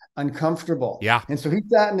incredibly uncomfortable. Yeah. And so he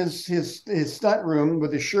sat in his stunt room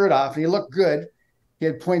with his shirt off, and he looked good. He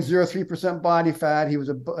had 0.03% body fat. He was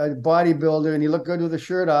a bodybuilder, and he looked good with his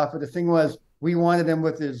shirt off. But the thing was, we wanted him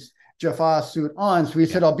with his Jaffa suit on. So he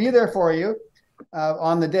said, I'll be there for you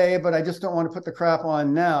on the day, but I just don't want to put the crap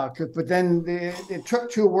on now. But then it took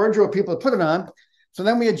two wardrobe people to put it on. So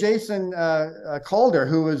then we had Jason Calder,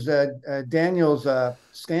 who was Daniel's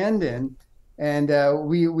stand-in, and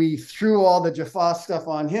we threw all the Jaffa stuff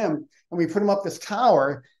on him, and we put him up this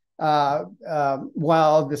tower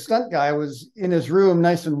while the stunt guy was in his room,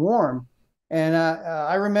 nice and warm. And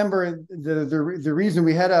I remember the reason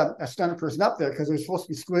we had a stunt person up there, because there was supposed to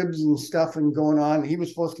be squibs and stuff and going on. He was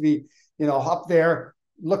supposed to be, up there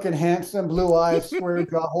looking handsome, blue eyes, square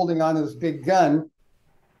jaw, holding on to this big gun.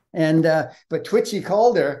 And but Twitchy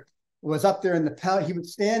Calder was up there in the pound. He would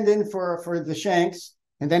stand in for the Shanks,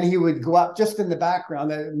 and then he would go up just in the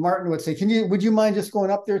background. Martin would say, would you mind just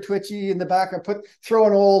going up there, Twitchy, in the back, and throw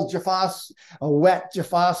an old a wet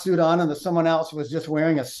Jaffa suit on, and that someone else was just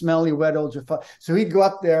wearing a smelly, wet old Jaffa. So he'd go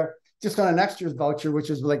up there just on an extras voucher, which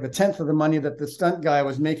is like the 10th of the money that the stunt guy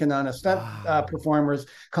was making on a stunt performer's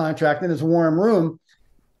contract in his warm room.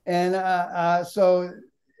 And so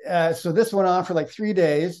this went on for like 3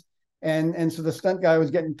 days. And so the stunt guy was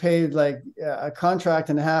getting paid like a contract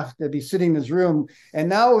and a half to be sitting in his room. And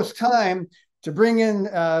now it was time to bring in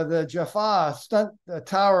the Jaffa stunt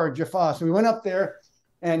tower Jaffa. So we went up there,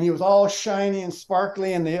 and he was all shiny and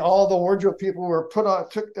sparkly, and all the wardrobe people were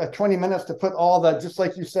took 20 minutes to put all the, just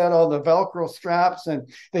like you said, all the Velcro straps, and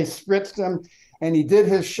they spritzed him, and he did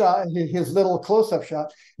his shot, his little close-up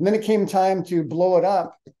shot. And then it came time to blow it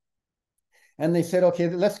up, and they said, okay,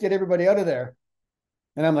 let's get everybody out of there.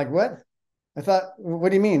 And I'm like, what? I thought, what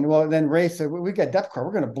do you mean? Well, then Ray said, we got depth car.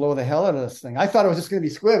 We're going to blow the hell out of this thing. I thought it was just going to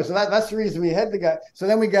be squibs. So that's the reason we had the guy. So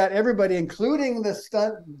then we got everybody, including the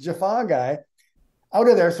stunt Jaffa guy, out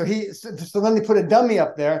of there. So then they put a dummy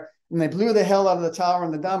up there, and they blew the hell out of the tower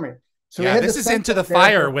and the dummy. So this is Into the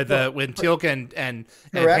Fire when Teal'c and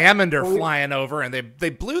Hammond are flying over, and they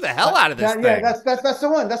blew the hell out of this thing. Yeah, that's the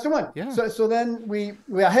one. That's the one. Yeah. So then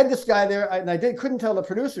I had this guy there, and I couldn't tell the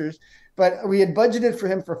producers, but we had budgeted for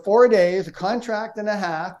him for 4 days, a contract and a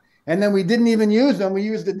half, and then we didn't even use him. We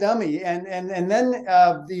used a dummy, and then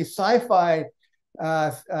the Sci-Fi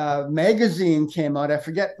magazine came out. I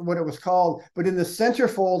forget what it was called, but in the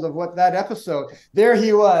centerfold of that episode, there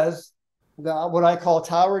he was, what I call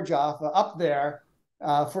Tower Jaffa, up there,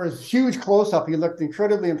 for his huge close-up. He looked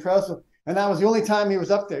incredibly impressive. And that was the only time he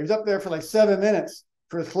was up there. He was up there for like 7 minutes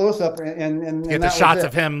for his close-up. And get the shots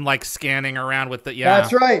of him like scanning around with the,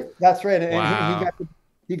 That's right. That's right. And wow.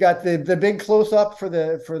 he got the big close-up for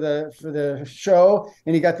the show,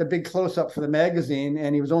 and he got the big close-up for the magazine,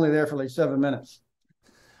 and he was only there for like 7 minutes.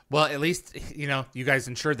 Well, at least, you know, you guys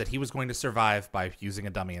ensured that he was going to survive by using a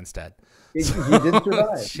dummy instead. He did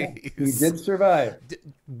survive. He did survive.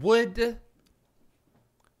 Would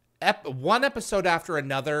one episode after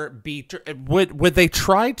another be, would they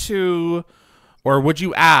try to, or would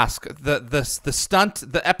you ask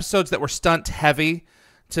the episodes that were stunt heavy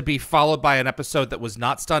to be followed by an episode that was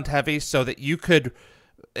not stunt heavy, so that you could,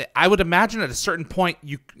 I would imagine at a certain point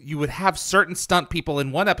you would have certain stunt people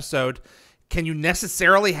in one episode. Can you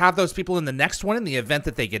necessarily have those people in the next one in the event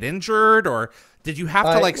that they get injured, or did you have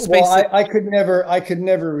to like space it? I could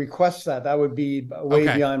never request that. That would be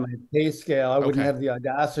way beyond my pay scale. I wouldn't have the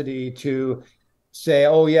audacity to say,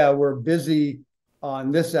 oh yeah, we're busy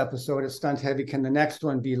on this episode. It's stunt heavy. Can the next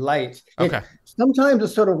one be light? Sometimes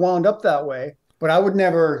it's sort of wound up that way, but I would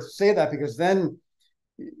never say that, because then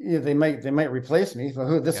they might replace me. So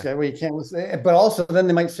who this guy? Well, you can't say. But also then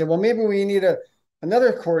they might say, well, maybe we need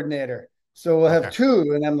another coordinator. So we'll have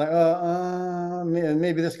two, and I'm like,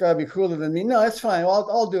 maybe this guy will be cooler than me. No, it's fine.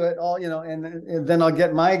 I'll do it. And then I'll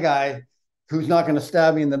get my guy who's not going to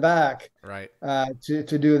stab me in the back, right?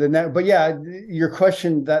 To do the net. But yeah, your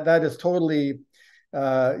question that is totally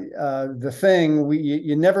the thing.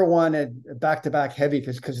 You never wanted back-to-back heavy,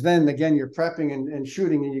 because then again you're prepping and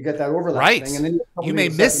shooting, and you get that overlap thing, and then you may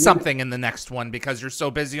miss something in the next one because you're so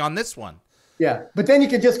busy on this one. Yeah, but then you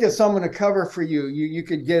could just get someone to cover for you. You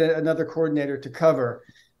could get another coordinator to cover.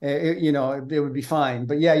 It would be fine.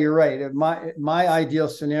 But yeah, you're right. My ideal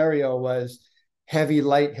scenario was heavy,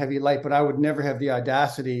 light, but I would never have the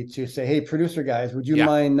audacity to say, hey, producer guys, would you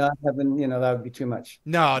mind not having, that would be too much.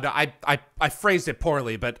 No, I phrased it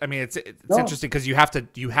poorly, but I mean, it's interesting, because you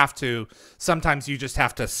have to, sometimes you just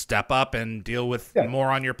have to step up and deal with more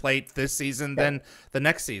on your plate this season than the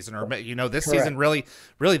next season, or, this season really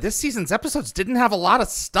this season's episodes didn't have a lot of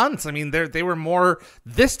stunts. I mean, they were more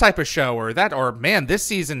this type of show or man, this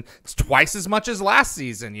season it's twice as much as last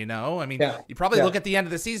season, I mean, you probably look at the end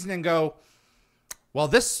of the season and go, well,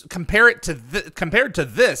 compared to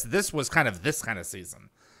this was kind of this kind of season.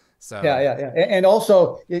 So yeah. And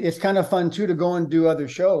also it's kind of fun too to go and do other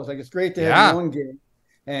shows. Like, it's great to have your own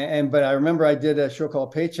gig. But I remember I did a show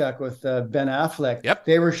called Paycheck with Ben Affleck. Yep.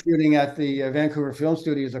 They were shooting at the Vancouver Film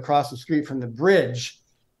Studios across the street from the bridge.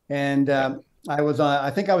 And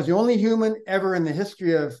I think I was the only human ever in the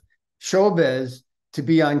history of showbiz to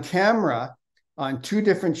be on camera on 2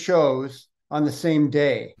 different shows on the same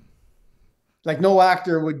day. Like, no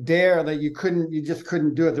actor would dare, that you just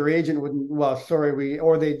couldn't do it. Their agent wouldn't,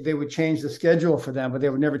 they would change the schedule for them, but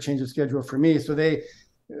they would never change the schedule for me. So they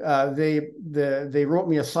wrote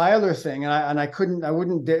me a Siler thing, and I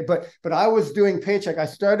wouldn't dare, but I was doing Paycheck. I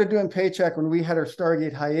started doing Paycheck when we had our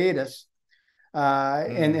Stargate hiatus.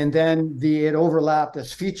 And then it overlapped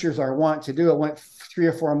as features are wont to do. It went 3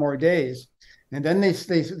 or 4 more days. And then they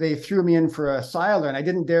threw me in for a Siler, and I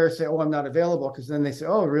didn't dare say, oh, I'm not available, because then they say,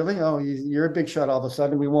 oh, really? Oh, you're a big shot all of a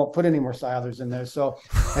sudden. We won't put any more Silers in there. So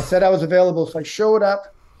I said I was available. So I showed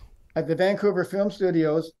up at the Vancouver Film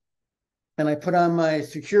Studios, and I put on my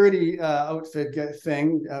security outfit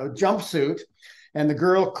thing, jumpsuit, and the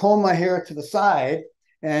girl combed my hair to the side.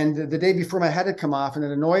 And the day before, my head had come off, and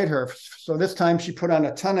it annoyed her. So this time she put on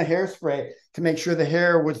a ton of hairspray to make sure the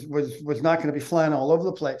hair was not going to be flying all over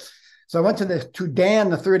the place. So I went to Dan,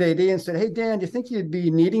 the third AD, and said, hey, Dan, do you think you'd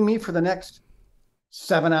be needing me for the next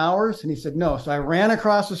 7 hours? And he said, no. So I ran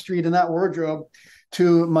across the street in that wardrobe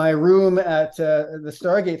to my room at the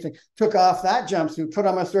Stargate thing, took off that jumpsuit, put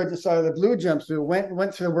on my Sergeant Siler blue jumpsuit,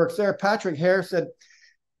 went through the works there. Patrick Hare said,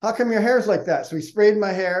 how come your hair's like that? So he sprayed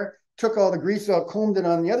my hair, took all the grease out, combed it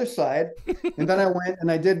on the other side. And then I went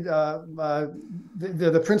and I did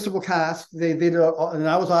the principal cast. They did, and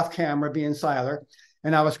I was off camera being Siler.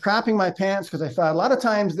 And I was crapping my pants, because I thought a lot of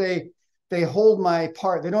times they hold my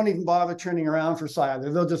part. They don't even bother turning around for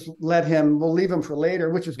Siler. They'll just we'll leave him for later,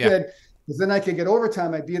 which is good, because then I could get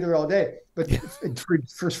overtime. I'd be there all day, but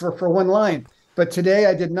for one line. But today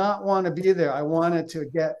I did not want to be there. I wanted to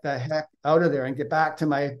get the heck out of there and get back to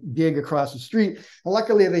my gig across the street. And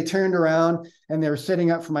luckily they turned around and they were setting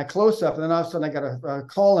up for my close-up. And then all of a sudden I got a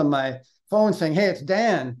call on my phone saying, hey, it's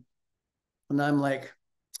Dan. And I'm like,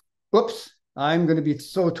 whoops. I'm going to be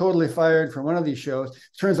so totally fired from one of these shows.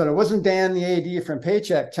 Turns out it wasn't Dan, the AD from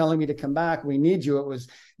Paycheck, telling me to come back. We need you. It was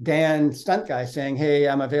Dan, stunt guy, saying, hey,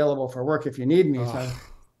 I'm available for work if you need me.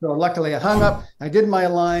 So So luckily I hung up, I did my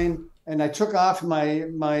line, and I took off my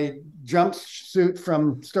jumpsuit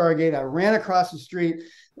from Stargate. I ran across the street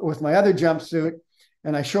with my other jumpsuit,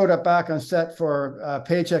 and I showed up back on set for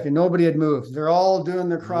Paycheck, and nobody had moved. They're all doing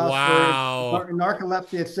their crossword. Wow.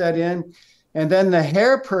 Narcolepsy had set in. And then the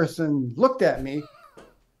hair person looked at me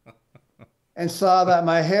and saw that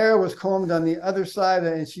my hair was combed on the other side.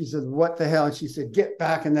 And she said, "What the hell?" And she said, "Get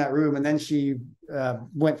back in that room." And then she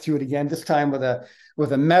went through it again, this time with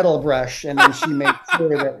a metal brush. And then she made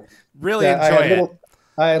sure that really enjoy it.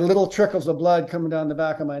 I had little trickles of blood coming down the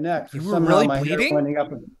back of my neck. You were really bleeding?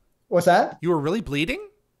 What's that? You were really bleeding?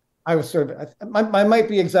 I was sort of, I might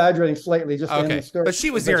be exaggerating slightly just in the story. But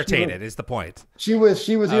she was irritated is the point. She was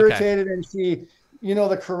irritated, and she,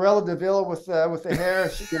 the Cruella de Vil with the hair,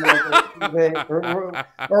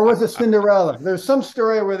 or was it Cinderella? There's some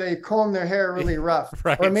story where they comb their hair really rough,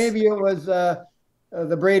 right. Or maybe it was the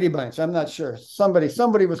Brady Bunch. I'm not sure. Somebody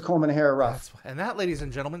was combing hair rough. And that, ladies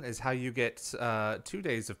and gentlemen, is how you get 2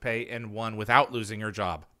 days of pay and one without losing your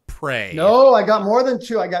job. Pray. No, I got more than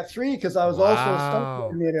 2. I got 3 because I was also a stunt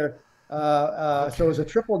coordinator. So it was a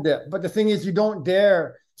triple dip. But the thing is, you don't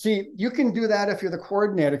dare. See, you can do that if you're the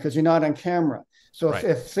coordinator because you're not on camera. So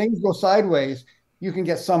if things go sideways, you can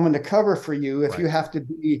get someone to cover for you if you have to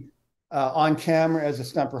be on camera as a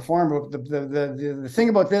stunt performer. The thing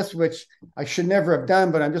about this, which I should never have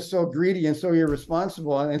done, but I'm just so greedy and so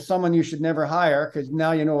irresponsible, and someone you should never hire because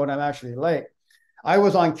now you know what I'm actually like. I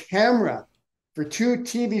was on camera for 2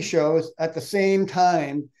 TV shows at the same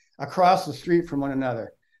time across the street from one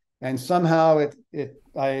another. And somehow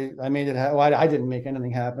I made it happen. Well, I didn't make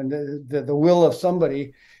anything happen. The will of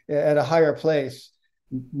somebody at a higher place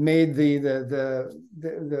made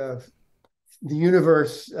the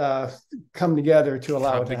universe come together to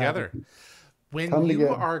allow it to happen. When you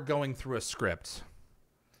are going through a script,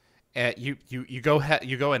 you go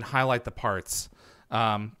and highlight the parts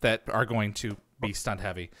that are going to be stunt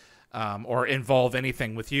heavy. Or involve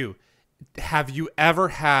anything with you. Have you ever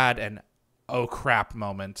had an oh crap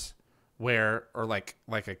moment where, or like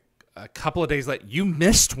a couple of days later, you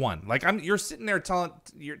missed one? Like you're sitting there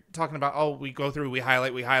you're talking about, oh, we go through, we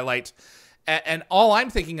highlight, and all I'm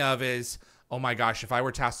thinking of is, oh my gosh, if I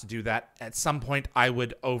were tasked to do that, at some point I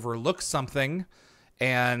would overlook something,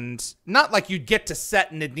 and not like you'd get to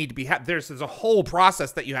set and it'd need to be there's a whole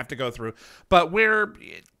process that you have to go through, but where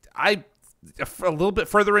a little bit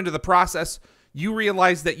further into the process, you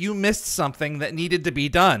realized that you missed something that needed to be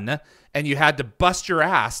done, and you had to bust your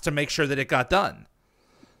ass to make sure that it got done.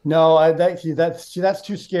 No, that's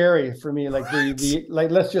too scary for me. Like like,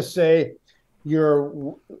 let's just say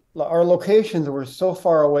our locations were so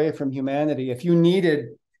far away from humanity. If you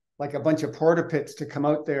needed like a bunch of porta pits to come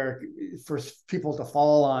out there for people to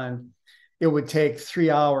fall on, it would take 3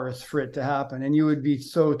 hours for it to happen, and you would be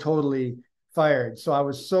so totally fired. So I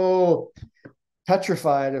was so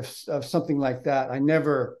petrified of something like that. I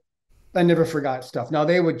never forgot stuff. Now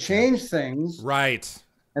they would change things, right?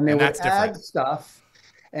 And they would add stuff,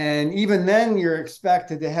 and even then you're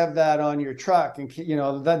expected to have that on your truck. And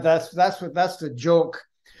that's the joke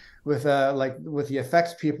with with the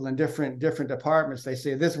effects people in different departments. They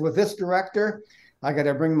say with this director, I got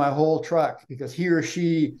to bring my whole truck because he or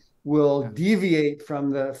she will deviate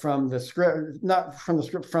from the script, not from the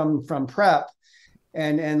script, from prep.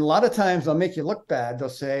 And a lot of times they'll make you look bad. They'll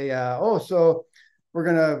say, oh, so we're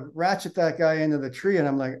going to ratchet that guy into the tree. And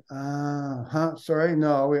I'm like, sorry,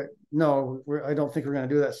 no, I don't think we're going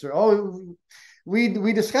to do that, sir. Oh,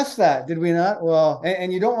 we discussed that, did we not? Well,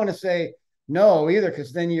 and you don't want to say no either,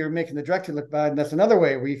 because then you're making the director look bad. And that's another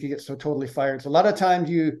way where you can get so totally fired. So a lot of times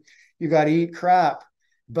you got to eat crap.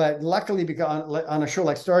 But luckily, because on a show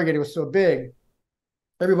like Stargate, it was so big,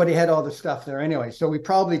 everybody had all the stuff there anyway. So we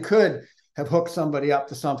probably could have hooked somebody up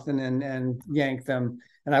to something and yanked them,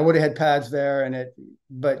 and I would have had pads there.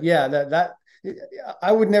 But yeah,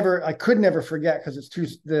 I could never forget, because it's too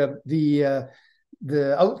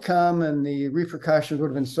the outcome and the repercussions would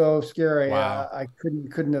have been so scary. Wow. I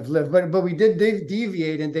couldn't have lived. But we did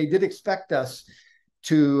deviate, and they did expect us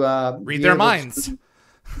to read their minds.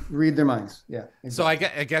 Read their minds. Yeah. Exactly. So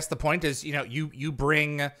I guess the point is, you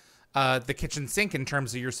bring the kitchen sink in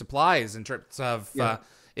terms of your supplies, in terms of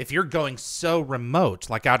if you're going so remote,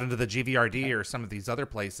 like out into the GVRD or some of these other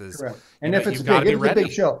places. Correct. And if it's big, a big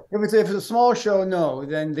show. If it's a small show, no,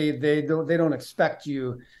 then they don't expect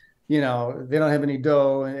you. They don't have any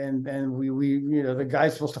dough, and we the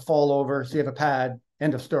guy's supposed to fall over, so you have a pad.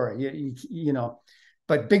 End of story.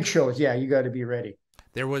 But big shows, you got to be ready.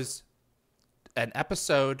 There was an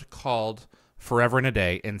episode called Forever in a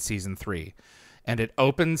Day in season 3, and it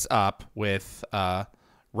opens up with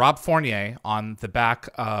Rob Fournier on the back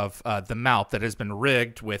of the mount that has been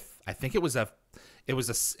rigged with, I think it was a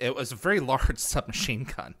very large submachine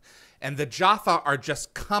gun, and the Jaffa are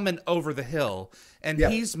just coming over the hill, and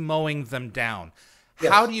he's mowing them down.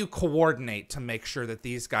 Yes. How do you coordinate to make sure that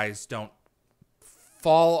these guys don't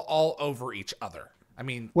fall all over each other? I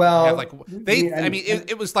mean, well,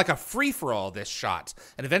 it was like a free for all, this shot,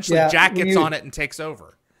 and eventually Jack gets on it and takes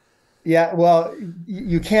over. Yeah, well,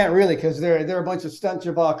 you can't really, because there are a bunch of stunt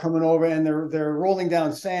Jaffa coming over, and they're rolling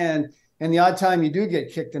down sand, and the odd time you do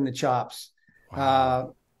get kicked in the chops.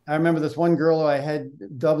 Wow. I remember this one girl who I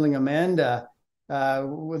had doubling Amanda. There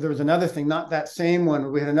was another thing, not that same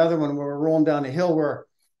one. We had another one where we're rolling down a hill where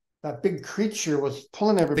that big creature was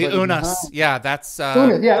pulling everybody. The Unas, behind. That's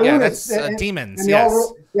Unas. That's demons. And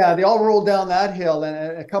they all rolled down that hill,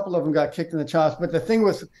 and a couple of them got kicked in the chops. But the thing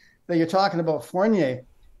was that you're talking about Fournier.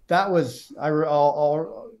 That was,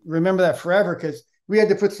 I'll remember that forever, because we had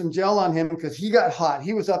to put some gel on him because he got hot.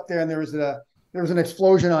 He was up there, and there was an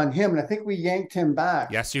explosion on him, and I think we yanked him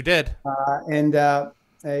back. Yes, you did. There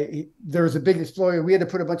was a big explosion. We had to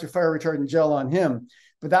put a bunch of fire retardant gel on him.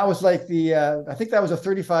 But that was like I think that was a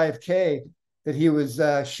 35K that he was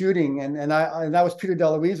shooting, and that was Peter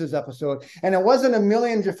DeLuise's episode. And it wasn't a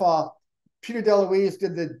million Jaffa. Peter DeLuise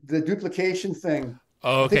did the duplication thing.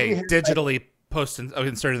 Oh, okay, digitally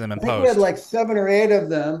inserted them in post. We had like 7 or 8 of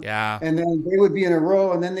them. Yeah. And then they would be in a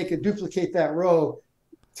row, and then they could duplicate that row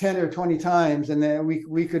 10 or 20 times, and then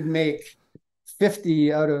we could make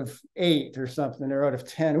 50 out of 8 or something, or out of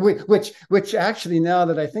 10, which actually, now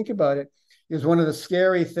that I think about it, is one of the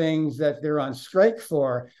scary things that they're on strike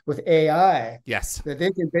for with AI. Yes. That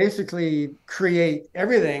they can basically create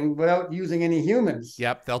everything without using any humans.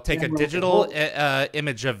 Yep. They'll take a digital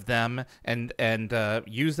image of them and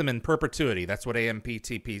use them in perpetuity. That's what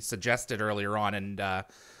AMPTP suggested earlier on. And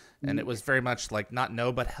it was very much like not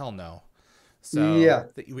no, but hell no. So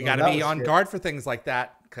we got to be on guard for things like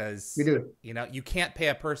that, because you can't pay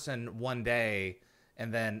a person one day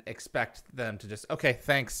and then expect them to just, okay,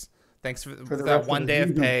 thanks for that one day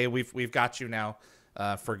of pay. We've got you now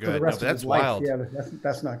for good. For that's wild. Yeah,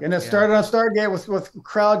 that's not. And it started on Stargate with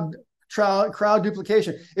crowd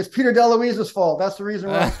duplication. It's Peter DeLuise's fault. That's the reason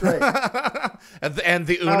we're on strike. and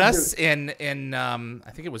the Unas in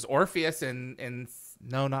I think it was Orpheus in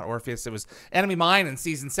no, not Orpheus. It was Enemy Mine in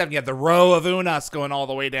season 7. You had the row of Unas going all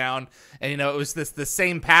the way down, and it was the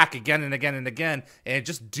same pack again and again and again, and it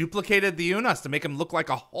just duplicated the Unas to make them look like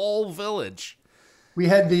a whole village. We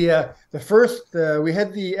had we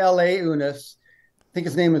had the LA Unas. I think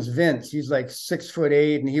his name was Vince. He's like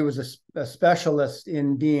 6'8", and he was a specialist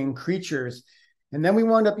in being creatures. And then we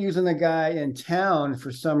wound up using a guy in town for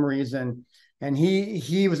some reason, and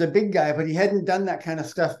he was a big guy, but he hadn't done that kind of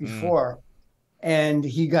stuff before. And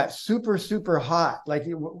he got super, super hot. Like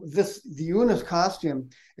the Unas costume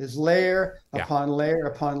is layer upon layer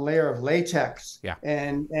upon layer of latex. Yeah.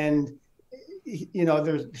 And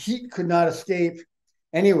there's heat could not escape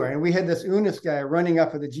anywhere. And we had this Unas guy running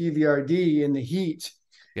up with a GVRD in the heat.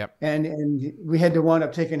 Yep. And we had to wind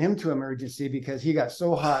up taking him to emergency because he got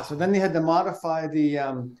so hot. So then they had to modify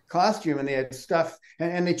the costume, and they had stuff,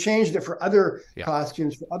 and they changed it for other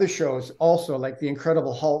costumes for other shows also, like the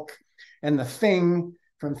Incredible Hulk and the Thing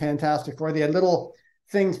from Fantastic Four. They had little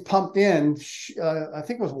things pumped in, I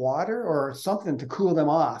think it was water or something, to cool them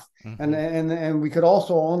off. Mm-hmm. And we could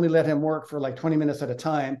also only let him work for like 20 minutes at a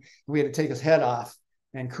time. We had to take his head off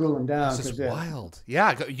and cool him down. This is wild.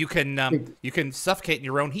 Yeah, you can suffocate in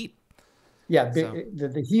your own heat. Yeah, so.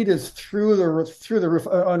 The heat is through the roof.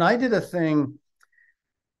 And I did a thing.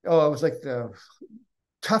 Oh, it was like the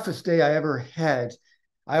toughest day I ever had.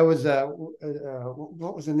 I was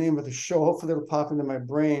what was the name of the show? Hopefully it'll pop into my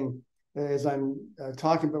brain as I'm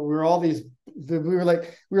talking. But we were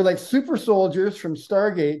like super soldiers from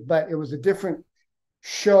Stargate, but it was a different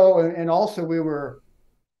show, and also we were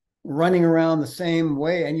running around the same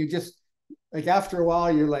way, and you just, like, after a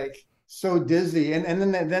while you're like so dizzy, and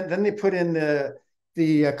then they put in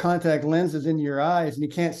the contact lenses into your eyes, and you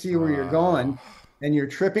can't see where you're going, and you're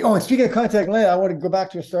tripping. Oh, and speaking of contact lens, I want to go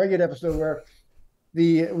back to a Stargate episode where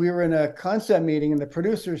we were in a concept meeting, and the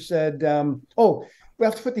producer said, we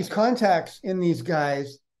have to put these contacts in these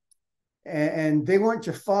guys, and they weren't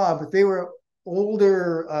Jaffa, but they were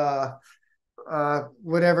older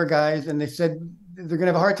whatever guys, and they said they're going to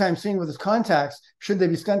have a hard time seeing with his contacts. Should they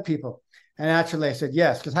be stunt people? And actually I said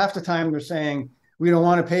yes, because half the time they're saying we don't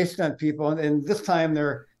want to pay stunt people, and this time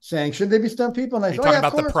they're saying, should they be stunt people? And I said, talking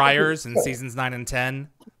about the priors in seasons 9 and 10.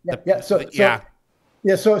 So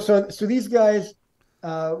these guys,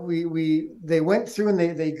 they went through and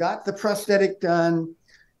they got the prosthetic done,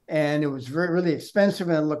 and it was really expensive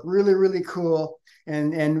and it looked really, really cool.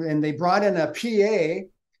 And they brought in a PA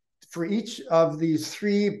for each of these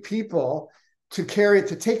 3 people to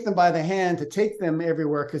take them by the hand, to take them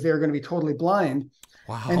everywhere because they were going to be totally blind.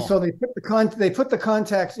 Wow. And so they put the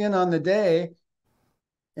contacts in on the day,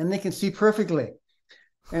 and they can see perfectly.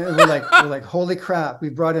 And we're like, holy crap! We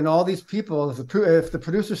brought in all these people. If the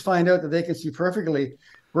producers find out that they can see perfectly,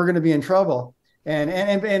 we're going to be in trouble. And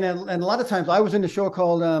a lot of times, I was in a show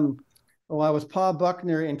called I was Pa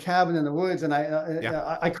Buckner in Cabin in the Woods, and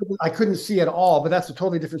I couldn't see at all. But that's a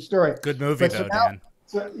totally different story. Good movie though, Dan.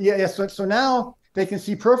 So now they can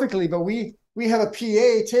see perfectly, but we have a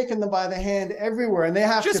PA taking them by the hand everywhere, and they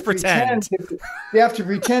have to pretend. They have to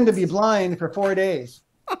pretend to be blind for 4 days.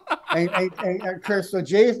 So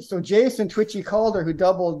Jason Twitchy Calder, who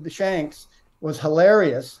doubled the Shanks, was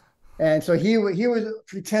hilarious, and so he was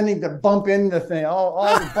pretending to bump into thing, all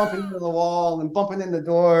bumping into the wall and bumping into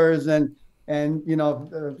doors and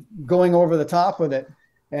going over the top with it.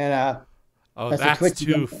 And that's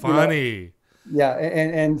too funny. Yeah,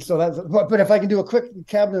 and so that's. But if I can do a quick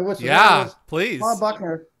Cabin in the Woods, please. Bob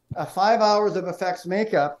Buckner, 5 hours of effects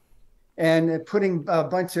makeup, and putting a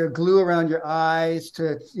bunch of glue around your eyes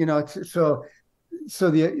so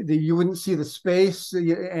you wouldn't see the space,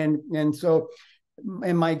 the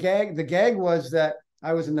gag was that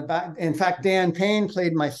I was in the back. In fact, Dan Payne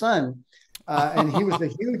played my son, and he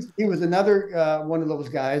was another one of those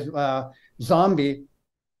guys, zombie,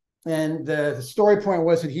 and the story point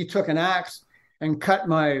was that he took an axe and cut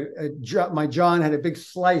my jaw and had a big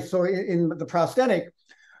slice. So in the prosthetic,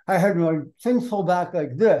 I had my thing pulled back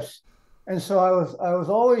like this. And so I was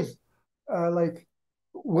always like,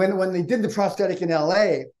 when they did the prosthetic in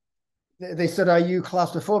LA, they said, "Are you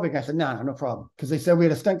claustrophobic?" I said, no problem. Because they said we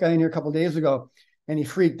had a stunt guy in here a couple of days ago, and he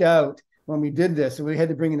freaked out when we did this. And we had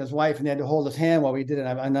to bring in his wife, and they had to hold his hand while we did it.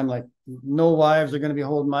 And I'm like, no wives are going to be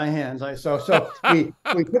holding my hands. So we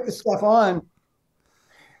put the stuff on,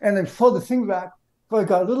 and then pulled the thing back. But I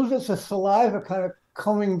got little bits of saliva kind of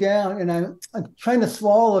coming down, and I'm trying to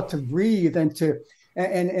swallow to breathe and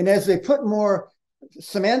as they put more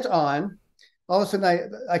cement on, all of a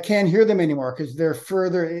sudden I can't hear them anymore because they're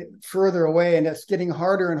further away, and it's getting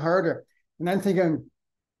harder and harder. And I'm thinking,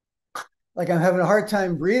 like, I'm having a hard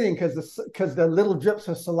time breathing because the little drips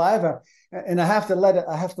of saliva, and I have to let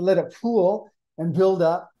it pool and build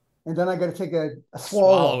up, and then I got to take a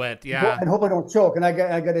swallow it, and hope I don't choke. And I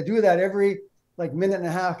got to do that every minute and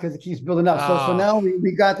a half because it keeps building up. So now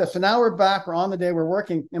we got this. So now we're back. We're on the day. We're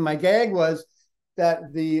working, and my gag was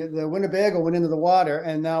that the Winnebago went into the water,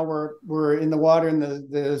 and now we're in the water, and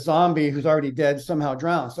the zombie who's already dead somehow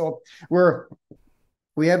drowned. So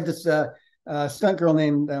we have this stunt girl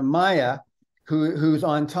named Maya who's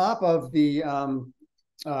on top of the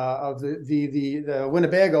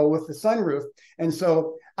Winnebago with the sunroof, and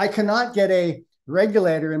so I cannot get a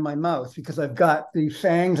regulator in my mouth because I've got the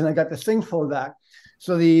fangs and I got this thing full of that.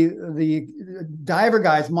 So the diver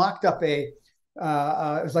guys mocked up it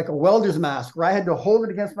was like a welder's mask where I had to hold it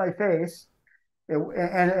against my face,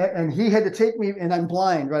 and he had to take me, and I'm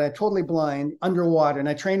blind, right? I'm totally blind underwater, and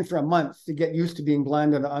I trained for a month to get used to being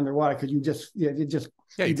blind underwater because you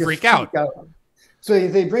freak out. So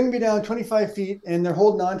they bring me down 25 feet, and they're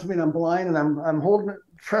holding on to me, and I'm blind, and I'm holding it,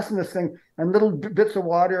 pressing this thing, and little bits of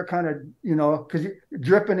water kind of, because you're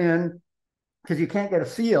dripping in because you can't get a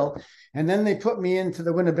feel. And then they put me into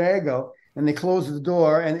the Winnebago, and they close the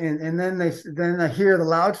door, and then I hear the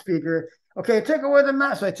loudspeaker, "Okay, take away the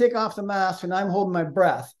mask." So I take off the mask, and I'm holding my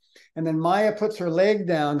breath. And then Maya puts her leg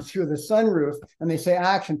down through the sunroof, and they say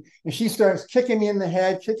action. And she starts kicking me in the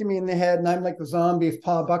head, and I'm like the zombie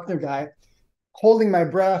Pa Buckner guy, holding my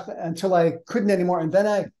breath until I couldn't anymore. And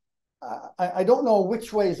then I don't know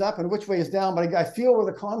which way is up and which way is down, but I feel where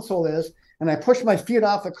the console is, and I push my feet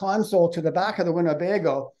off the console to the back of the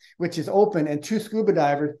Winnebago, which is open, and 2 scuba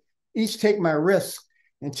divers each take my wrists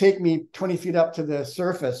and take me 20 feet up to the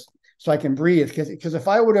surface so I can breathe. Because if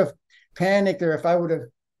I would have panicked, or if I would have,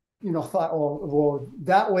 thought, well,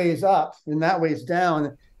 that way is up and that way is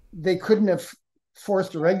down, they couldn't have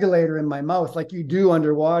forced a regulator in my mouth like you do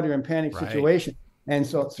underwater in panic situation. And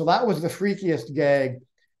so that was the freakiest gag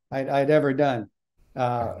I'd ever done,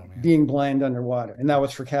 being blind underwater. And that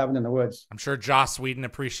was for Cabin in the Woods. I'm sure Joss Whedon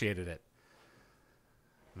appreciated it.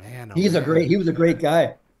 Man, he was a great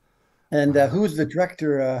guy. And who's the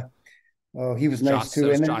director? He was nice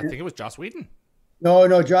too. I think it was Joss Whedon.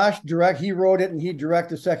 No, Josh he wrote it, and he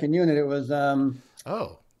directed the second unit. It was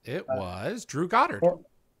was Drew Goddard.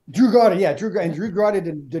 Drew Goddard, yeah, Drew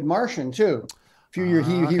Goddard did Martian too. A few years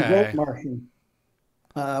he wrote Martian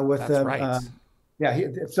with That's right.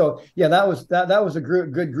 So yeah, that was a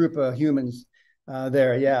good group of humans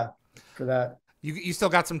there. Yeah, for that. You still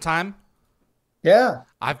got some time? Yeah.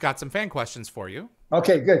 I've got some fan questions for you.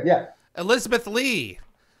 Okay, good. Yeah. Elizabeth Lee,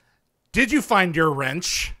 did you find your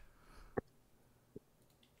wrench?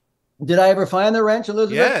 Did I ever find the wrench,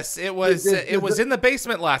 Elizabeth? Yes, it was. It was in the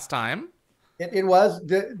basement last time. It was.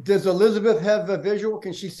 Does Elizabeth have a visual?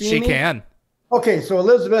 Can she see me? She can. Okay, so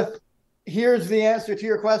Elizabeth, here's the answer to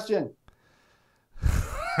your question.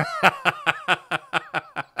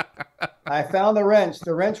 I found the wrench.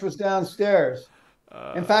 The wrench was downstairs.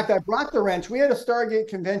 In fact, I brought the wrench. We had a Stargate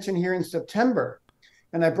convention here in September,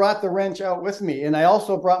 and I brought the wrench out with me. And I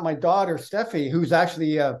also brought my daughter, Steffi, who's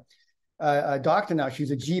actually a doctor now.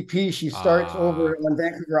 She's a GP. She starts over on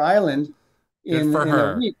Vancouver Island in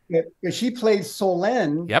a week. But she played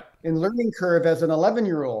Solène in Learning Curve as an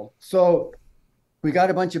 11-year-old. So we got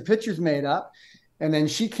a bunch of pictures made up. And then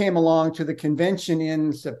she came along to the convention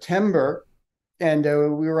in September, and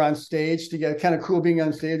we were on stage together. Kind of cool being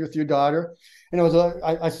on stage with your daughter. And it was,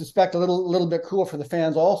 I suspect, a little bit cool for the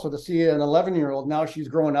fans also to see an 11-year-old. Now she's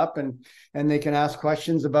grown up, and they can ask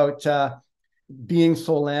questions about being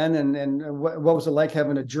Solène and what was it like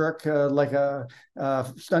having a jerk like a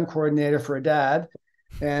stunt coordinator for a dad.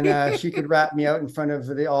 And she could rat me out in front of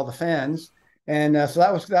all the fans. And so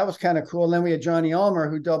that was kind of cool. And then we had Johnny Ulmer,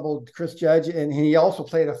 who doubled Chris Judge, and he also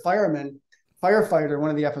played a firefighter one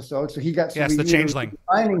of the episodes. So he got some the changeling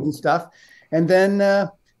findings and stuff. And then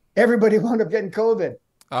everybody wound up getting COVID.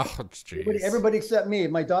 Oh, jeez. Everybody except me.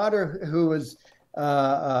 My daughter, who was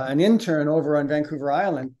an intern over on Vancouver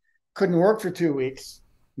Island, couldn't work for 2 weeks.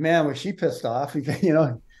 Man, was she pissed off?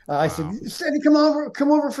 I said, "Sandy, come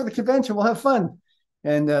over for the convention. We'll have fun."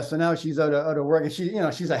 And so now she's out of work. And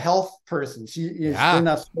she's a health person. They're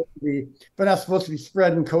not supposed to be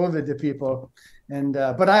spreading COVID to people. And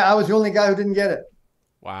but I was the only guy who didn't get it.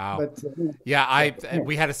 Wow. But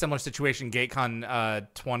we had a similar situation, GateCon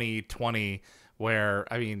 2020, where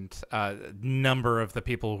number of the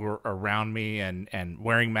people who were around me and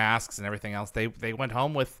wearing masks and everything else, they went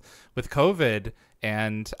home with COVID,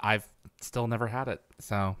 and I've still never had it.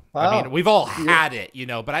 So wow. I mean, we've all had it,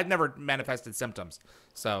 but I've never manifested symptoms.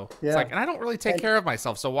 So it's like, and I don't really take care of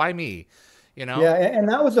myself, so why me? Yeah, and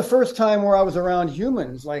that was the first time where I was around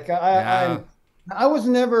humans. Like I was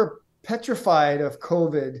never petrified of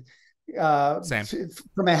COVID.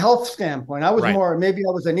 From a health standpoint, I was more, maybe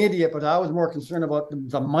I was an idiot, but I was more concerned about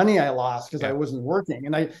the money I lost because I wasn't working.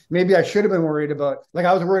 And I should have been worried about,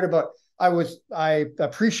 I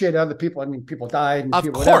appreciate other people. I mean, people died and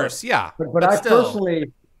of course, yeah. But I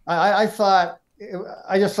personally, I thought,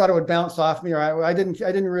 I just thought it would bounce off me, or I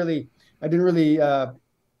didn't really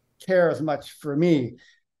care as much for me.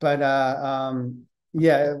 But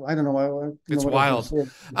yeah, I don't know. It's wild.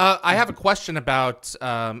 I have a question about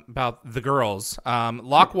the girls.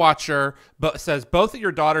 Lockwatcher says both of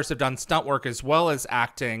your daughters have done stunt work as well as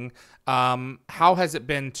acting. How has it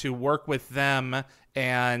been to work with them?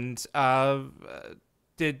 And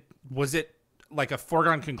was it like a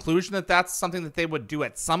foregone conclusion that that's something that they would do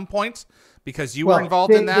at some point because you were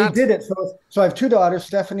involved in that? They did it. So I have two daughters,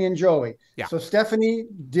 Stephanie and Joey. Yeah. So Stephanie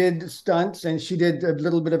did stunts and she did a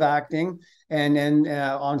little bit of acting, and then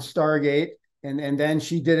on Stargate. And then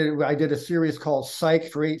she did it. I did a series called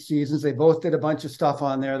Psych for 8 seasons. They both did a bunch of stuff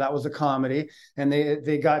on there. That was a comedy, and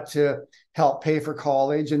they got to help pay for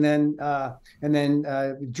college. And then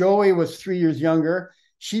Joey was 3 years younger.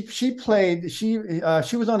 She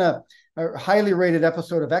was on a highly rated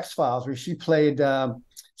episode of X-Files where she played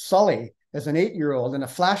Sully as an 8-year-old in a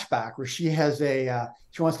flashback where she has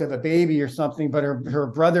she wants to have a baby or something, but her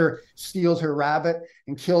brother steals her rabbit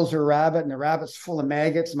and kills her rabbit, and the rabbit's full of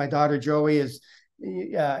maggots. And my daughter Joey is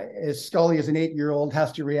Scully as an 8-year-old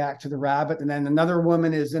has to react to the rabbit. And then another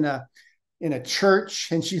woman is in a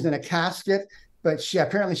church and she's in a casket, but she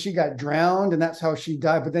got drowned and that's how she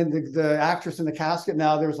died. But then the actress in the casket,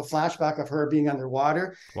 now there was a flashback of her being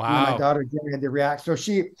underwater. Wow. And my daughter Joey had to react. So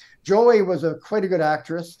Joey was quite a good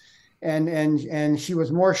actress. And she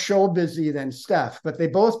was more show busy than Steph, but they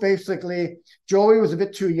both basically, Joey was a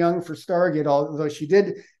bit too young for Stargate, although she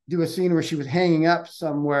did do a scene where she was hanging up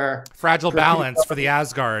somewhere. Fragile Balance for the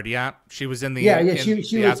Asgard. Yeah. She was in the, she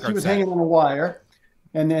was hanging on a wire.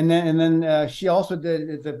 And then she also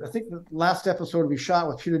did, I think the last episode we shot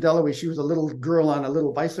with Peter DeLuise, she was a little girl on a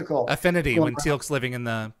little bicycle. Affinity, when Teal'c's living in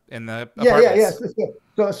the apartments.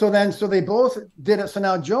 Yeah. So they both did it. So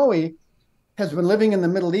now Joey has been living in the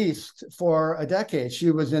Middle East for a decade.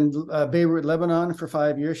 She was in Beirut, Lebanon for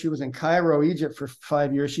 5 years. She was in Cairo, Egypt for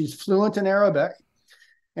 5 years. She's fluent in Arabic.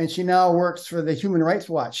 and she now works for the Human Rights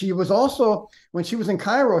Watch. She was also, when she was in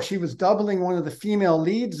Cairo, she was doubling one of the female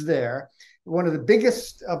leads there, one of the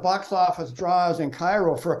biggest box office draws in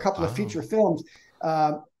Cairo for a couple of feature films.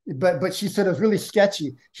 But she said it was really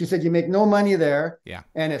sketchy. She said you make no money there,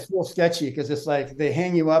 and it's real sketchy because it's like they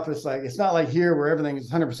hang you up. It's like, it's not like here where everything is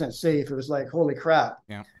 100% safe. It was like, holy crap.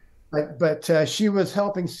 Yeah. But she was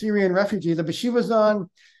helping Syrian refugees. But she was on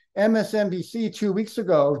MSNBC 2 weeks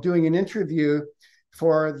ago doing an interview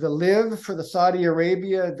for the Live, for the Saudi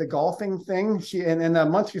Arabia, the golfing thing. And a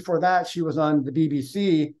month before that, she was on the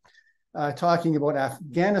BBC talking about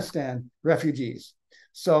Afghanistan refugees.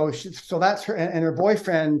 So that's her, and her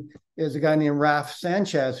boyfriend is a guy named Raf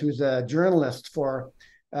Sanchez, who's a journalist for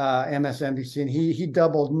MSNBC, and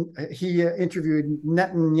he interviewed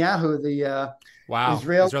Netanyahu, the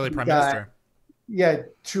Israeli prime minister. Yeah,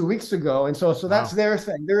 2 weeks ago, and so that's their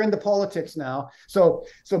thing. They're into politics now. So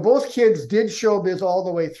both kids did showbiz all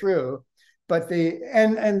the way through, but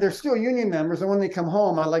and they're still union members. And when they come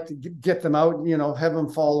home, I like to get them out, have them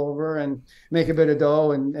fall over and make a bit of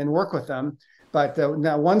dough and work with them. But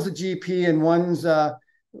now one's a GP and one's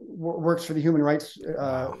works for the Human Rights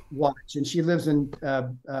Watch, and she lives in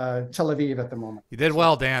Tel Aviv at the moment. You did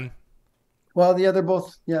well, Dan. Well, yeah, they're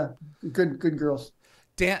both good girls.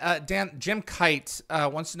 Dan, Jim Kite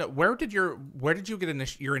wants to know, where did you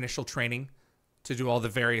get your initial training to do all the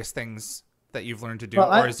various things that you've learned to do,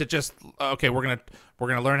 or is it just okay? We're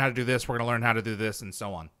gonna learn how to do this. We're gonna learn how to do this, and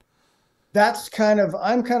so on.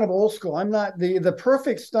 I'm kind of old school. I'm not the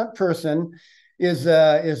perfect stunt person. Is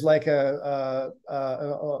like a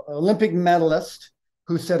Olympic medalist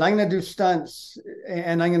who said, I'm going to do stunts,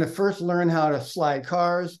 and I'm going to first learn how to slide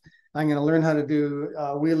cars. I'm going to learn how to do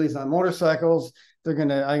wheelies on motorcycles. They're going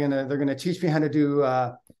to teach me how to do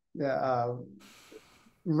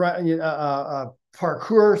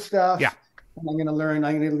parkour stuff. Yeah. And I'm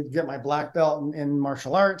going to get my black belt in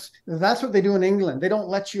martial arts. That's what they do in England. They don't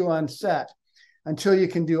let you on set until you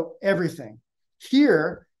can do everything.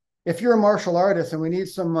 Here, if you're a martial artist and we need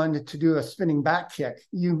someone to do a spinning back kick,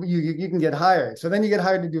 you can get hired. So then you get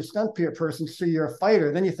hired to do stunt person. So you're a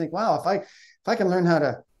fighter. Then you think, wow, if I can learn how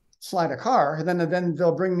to slide a car, then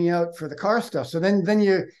they'll bring me out for the car stuff. So then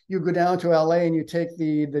you go down to LA and you take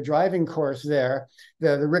the driving course there,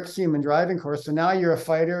 the Rick Seaman driving course. So now you're a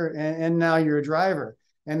fighter and now you're a driver.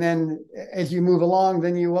 And then as you move along,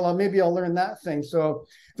 then maybe I'll learn that thing. So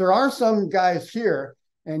there are some guys here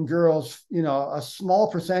and girls, a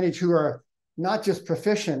small percentage who are not just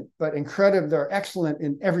proficient, but incredible. They're excellent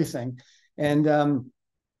in everything. And,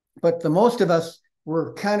 but the most of us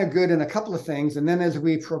were kind of good in a couple of things. And then as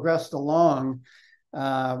we progressed along,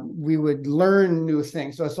 we would learn new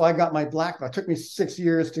things. So I got my black belt. It took me 6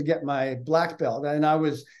 years to get my black belt. And I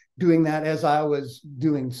was doing that as I was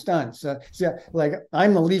doing stunts. Like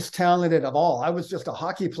I'm the least talented of all. I was just a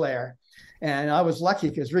hockey player. And I was lucky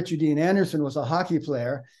because Richard Dean Anderson was a hockey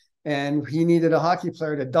player, and he needed a hockey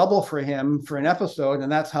player to double for him for an episode.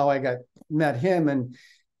 And that's how I met him. And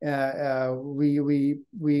we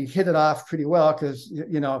hit it off pretty well because,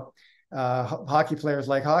 hockey players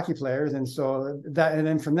like hockey players. And so and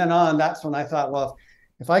then from then on, that's when I thought, well,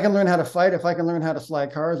 if I can learn how to fight, if I can learn how to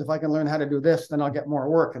slide cars, if I can learn how to do this, then I'll get more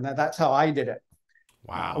work. And that's how I did it.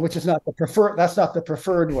 Wow. Which is not the preferred. That's not the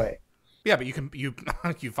preferred way. Yeah, but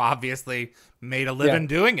you've obviously made a living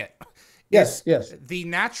doing it. Yes. The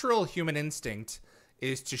natural human instinct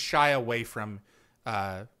is to shy away from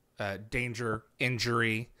danger,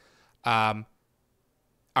 injury. Are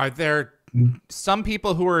there some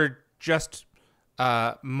people who are just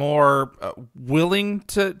more willing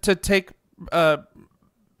to take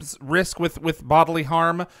risk with bodily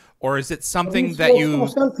harm, or is it something that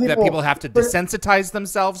people have to desensitize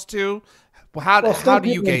themselves to? How do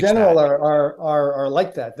you gauge that? In general are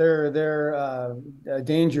like that. They're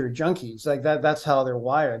danger junkies. Like that. That's how they're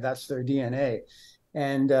wired. That's their DNA.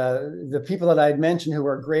 And the people that I'd mentioned who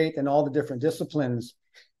are great in all the different disciplines,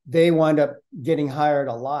 they wind up getting hired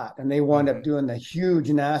a lot, and they wind up doing the huge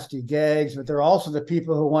nasty gags. But they're also the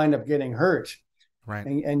people who wind up getting hurt, right,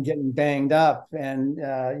 and getting banged up. And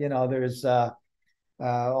there's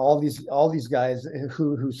all these guys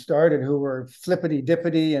who started who were flippity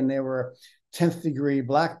dippity, and they were 10th degree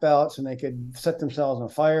black belts, and they could set themselves on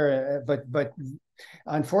fire. But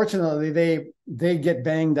unfortunately, they get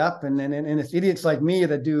banged up, and it's idiots like me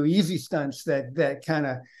that do easy stunts that kind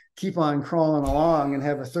of keep on crawling along and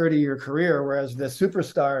have a 30-year career, whereas the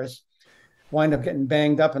superstars wind up getting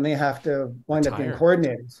banged up and they have to wind up being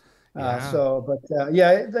coordinators.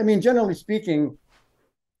 I mean, generally speaking,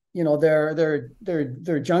 they're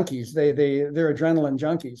junkies. They're adrenaline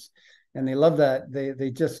junkies. and they love that. They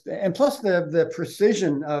just, and plus the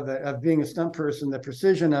precision of being a stunt person, the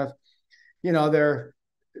precision of, they're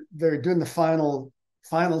doing the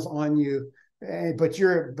finals on you, but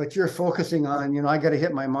you're focusing on, I got to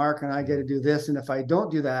hit my mark and I got to do this, and if I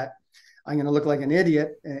don't do that, I'm going to look like an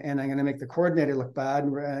idiot, and I'm going to make the coordinator look bad,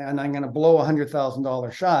 and I'm going to blow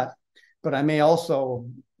 $100,000 shot, but I may also,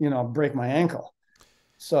 break my ankle.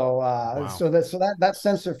 So, Wow. so that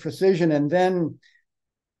sense of precision, and then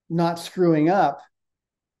not screwing up,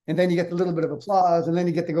 and then you get a little bit of applause, and then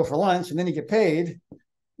you get to go for lunch, and then you get paid.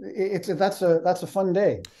 That's a fun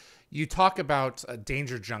day. You talk about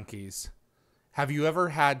danger junkies. Have you ever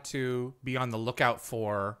had to be on the lookout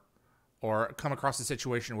for, or come across a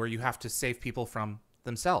situation where you have to save people from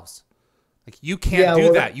themselves? Like, you can't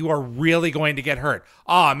do that. You are really going to get hurt.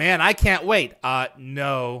 Oh man, I can't wait.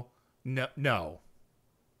 No.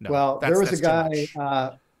 Well, there was a guy,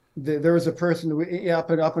 there was a person up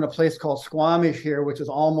in a place called Squamish here, which is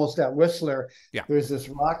almost at Whistler. Yeah. There's this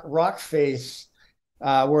rock face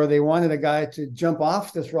where they wanted a guy to jump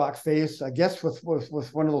off this rock face, I guess with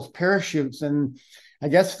one of those parachutes. And I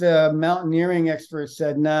guess the mountaineering experts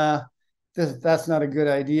said, nah, that's not a good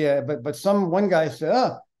idea. But one guy said,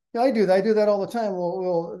 oh, yeah, I do that all the time.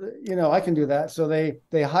 Well, I can do that. So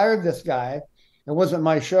they hired this guy. It wasn't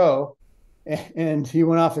my show. And he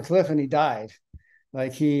went off the cliff and he died.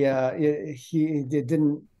 Like he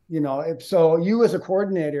didn't, so you as a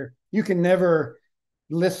coordinator, you can never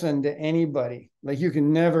listen to anybody. Like you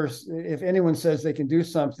can never, if anyone says they can do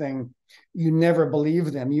something, you never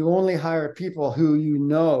believe them. You only hire people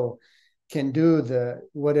who can do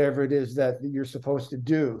whatever it is that you're supposed to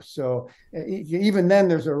do. So even then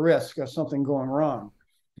there's a risk of something going wrong.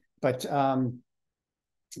 But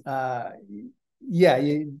yeah,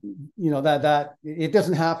 that it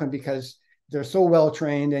doesn't happen because they're so well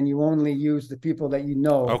trained, and you only use the people that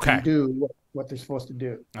can do what they're supposed to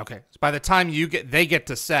do. Okay. So by the time they get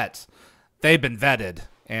to set, they've been vetted,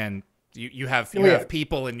 and you have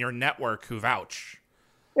people in your network who vouch.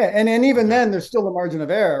 Yeah, and even then there's still a margin of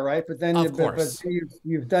error, right? But then but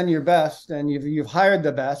you've done your best, and you've hired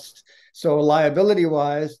the best. So liability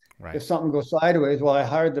wise, right, if something goes sideways, well, I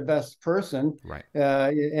hired the best person, right?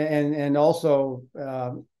 And also,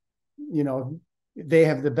 they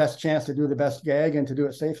have the best chance to do the best gag and to do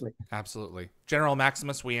it safely. Absolutely. General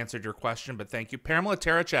Maximus, we answered your question, but thank you. Pamela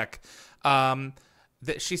Terachek,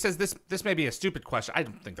 she says this may be a stupid question. I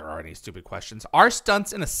don't think there are any stupid questions. Are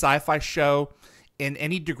stunts in a sci-fi show in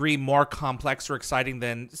any degree more complex or exciting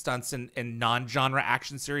than stunts in non-genre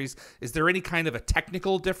action series? Is there any kind of a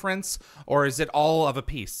technical difference, or is it all of a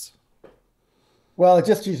piece? Well, it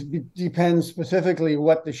just depends specifically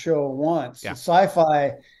what the show wants. Yeah.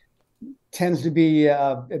 Sci-fi tends to be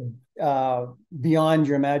beyond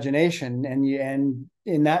your imagination, and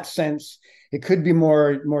in that sense, it could be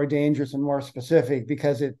more dangerous and more specific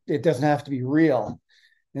because it doesn't have to be real,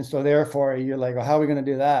 and so therefore you're like, well, how are we going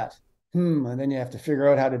to do that? And then you have to figure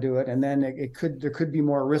out how to do it, and then there could be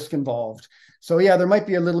more risk involved. So yeah, there might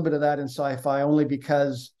be a little bit of that in sci-fi, only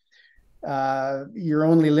because you're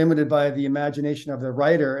only limited by the imagination of the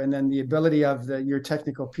writer, and then the ability of your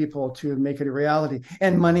technical people to make it a reality,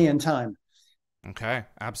 and money and time. Okay,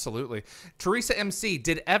 absolutely. Teresa MC,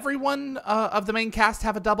 did everyone of the main cast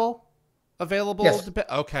have a double available? Yes.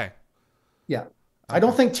 Okay. Yeah. Okay. I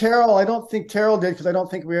don't think Terrell did, because I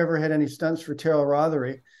don't think we ever had any stunts for Terrell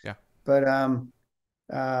Rothery. Yeah. But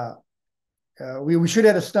we should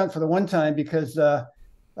have had a stunt for the one time, because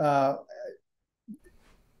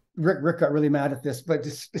Rick got really mad at this. But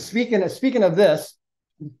speaking of this,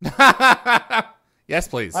 yes,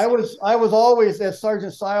 please. I was always, as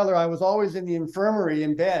Sergeant Siler, I was always in the infirmary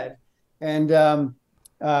in bed, and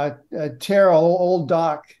Terrell, old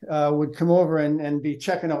Doc, would come over and be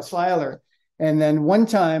checking out Siler. And then one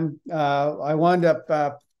time I wound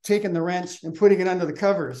up taking the wrench and putting it under the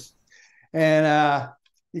covers. And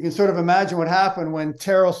you can sort of imagine what happened when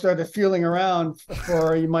Terrell started feeling around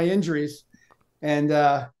for my injuries. And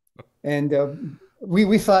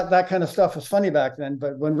we thought that kind of stuff was funny back then.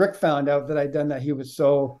 But when Rick found out that I'd done that, he was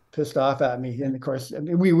so pissed off at me. And of course,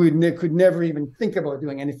 we could never even think about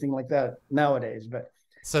doing anything like that nowadays. But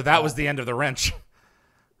so that was the end of the wrench.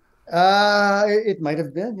 It might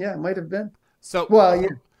have been. Yeah, it might have been. So, well, yeah.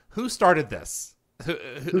 Who started this?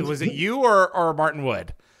 Who was it, you or Martin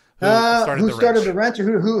Wood? Who started the wrench?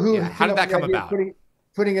 Who? Yeah, how did that come about?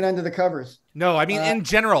 Putting it under the covers. No, I mean in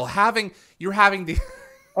general, you're having the.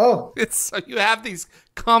 Oh, you have these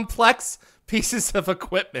complex pieces of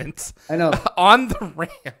equipment. I know. On the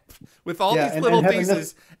ramp with all these little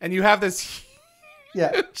pieces, and you have this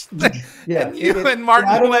Yeah. Yeah. And you and Martin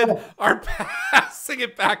I don't Wood know. are passing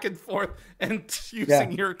it back and forth and using Yeah.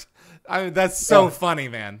 your. I mean, that's so funny,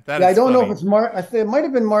 man. That Yeah, I is don't know funny. if it's Martin. I think it might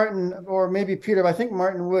have been Martin or maybe Peter, but I think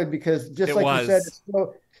Martin Wood, because just It like you said,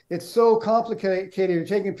 was. it's so complicated. You're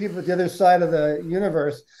taking people to the other side of the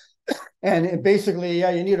universe, and basically, yeah,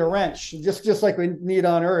 you need a wrench, just like we need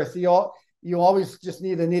on Earth. You always just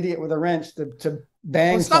need an idiot with a wrench to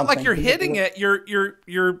bang Well, it's not something. like you're hitting it.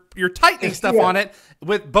 You're tightening stuff yeah. on it.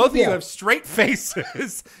 With both of you Yeah. have straight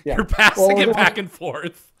faces. Yeah. You're passing Well, it back and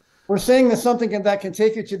forth. we're saying that something that can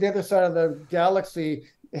take you to the other side of the galaxy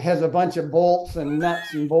has a bunch of bolts and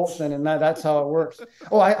nuts and bolts in, and that's how it works.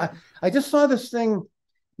 Oh, I just saw this thing.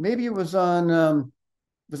 Maybe it was on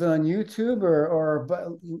YouTube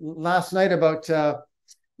or last night about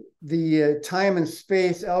the time and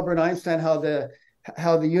space. Albert Einstein, how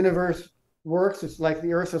the universe works. It's like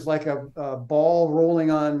the Earth is like a ball rolling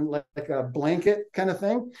on like a blanket kind of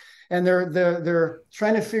thing, and they're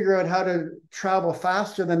trying to figure out how to travel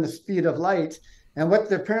faster than the speed of light. And what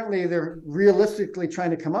they're realistically trying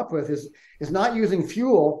to come up with is not using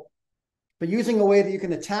fuel, but using a way that you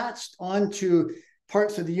can attach onto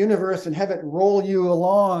parts of the universe and have it roll you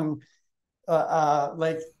along,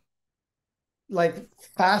 like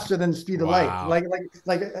faster than the speed of Wow. light,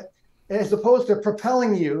 like as opposed to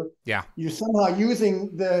propelling you. Yeah. You're somehow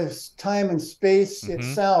using the time and space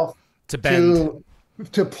itself To bend.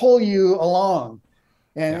 to pull you along,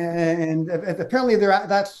 Yeah. and apparently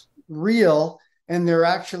that's real, and they're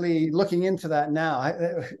actually looking into that now.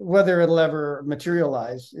 Whether it'll ever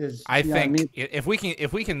materialize is, I think me. if we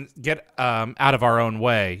can get out of our own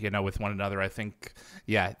way, with one another, I think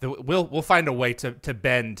we'll find a way to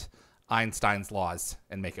bend Einstein's laws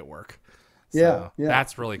and make it work. So Yeah.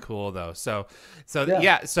 that's really cool though. So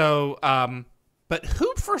but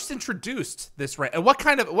who first introduced this wrench?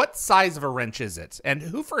 What size of a wrench is it? And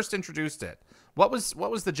who first introduced it? What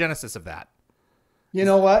was the genesis of that? You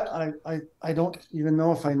know what? I don't even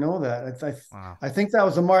know if I know that. Wow. I think that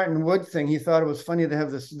was a Martin Wood thing. He thought it was funny to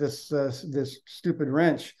have this stupid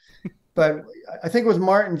wrench, but I think it was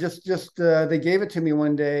Martin. Just they gave it to me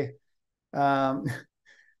one day, to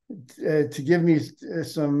give me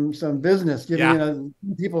some business.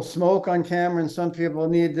 People smoke on camera, and some people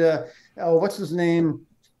need. What's his name?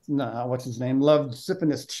 No, what's his name? Loved sipping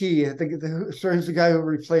his tea. I think he's the guy who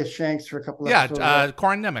replaced Shanks for a couple of episodes.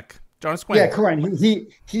 Corin Nemec. Jonas Quinn. Yeah, Corin.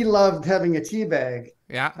 He loved having a tea bag.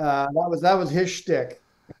 Yeah. That was his shtick.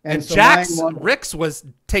 And so Rick's was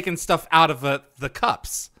taking stuff out of the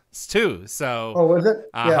cups too. So was it?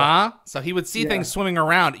 Yeah. So he would see things swimming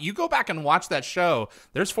around. You go back and watch that show.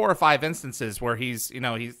 There's 4 or 5 instances where he's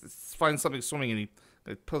finds something swimming and he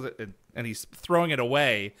pulls it and he's throwing it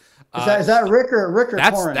away. Is that Rick or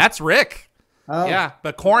Corin? That's Rick. Oh. Yeah,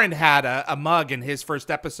 but Corin had a mug in his first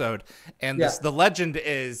episode, and the legend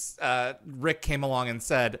is Rick came along and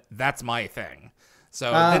said, "That's my thing."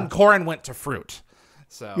 So then Corin went to fruit.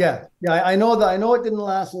 So yeah, I know that. I know it didn't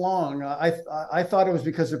last long. I thought it was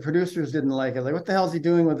because the producers didn't like it. Like, what the hell is he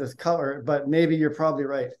doing with this color? But maybe you're probably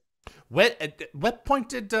right. What point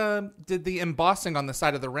did the embossing on the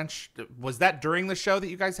side of the wrench, was that during the show that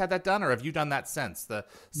you guys had that done, or have you done that since? The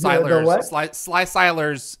Siler's Sly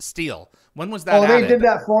Siler's steel. When was that? They did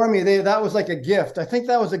that for me. That was like a gift. I think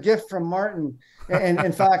that was a gift from Martin. And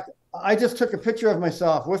in fact, I just took a picture of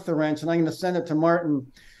myself with the wrench, and I'm going to send it to Martin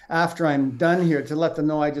after I'm done here to let them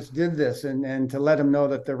know I just did this, and to let them know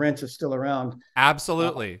that the wrench is still around.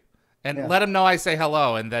 Absolutely. And let him know I say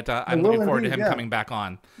hello, and that I'm looking forward to him coming back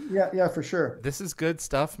on. Yeah, for sure. This is good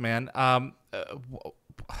stuff, man.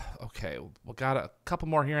 Okay, we got a couple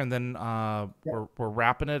more here, and then we're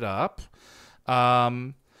wrapping it up.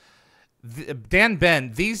 Dan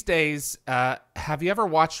Ben, these days, have you ever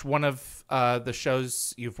watched one of the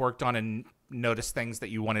shows you've worked on and noticed things that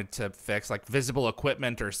you wanted to fix, like visible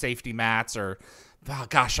equipment or safety mats, or oh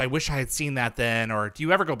gosh, I wish I had seen that then? Or do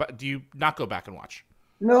you ever go back? Do you not go back and watch?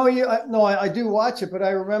 No, I do watch it, but I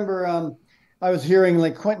remember I was hearing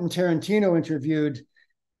like Quentin Tarantino interviewed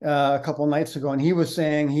a couple of nights ago, and he was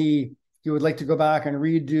saying he would like to go back and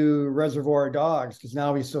redo Reservoir Dogs because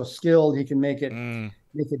now he's so skilled he can make it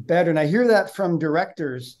better. And I hear that from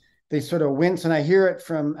directors; they sort of wince, and I hear it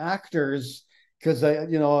from actors because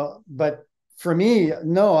But for me,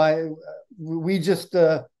 no, we just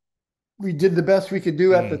we did the best we could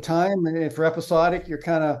do at the time, and for episodic, you're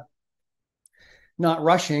kind of not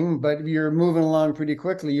rushing, but you're moving along pretty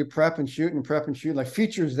quickly. You prep and shoot. Like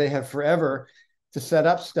features, they have forever to set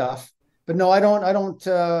up stuff. But no, I don't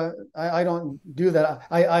do that.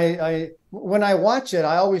 I when I watch it,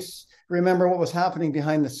 I always remember what was happening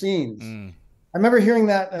behind the scenes. I remember hearing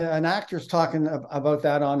that an actor's talking about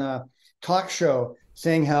that on a talk show,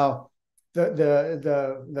 saying how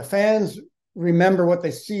the fans remember what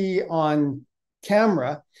they see on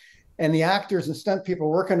camera, and the actors and stunt people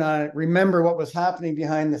working on it remember what was happening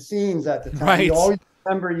behind the scenes at the time. Right. You always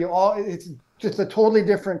remember. It's just a totally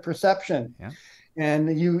different perception. Yeah.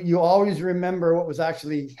 And you always remember what was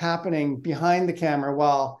actually happening behind the camera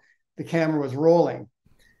while the camera was rolling.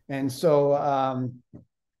 And so,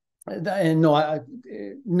 and no, I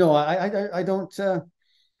don't.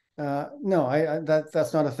 No,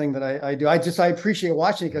 that's not a thing that I do. I appreciate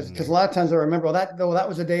watching it because a lot of times I remember, well, that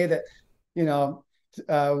was a day that, you know,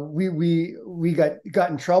 we got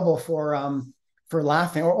in trouble for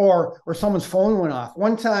laughing, or someone's phone went off.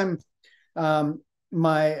 One time, the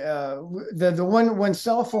one when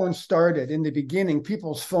cell phones started in the beginning,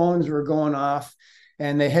 people's phones were going off,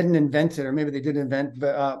 and they hadn't invented, or maybe they did invent,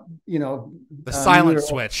 but you know, the silent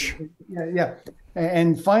switch. Yeah.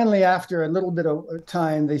 And finally, after a little bit of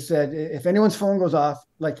time, they said, if anyone's phone goes off,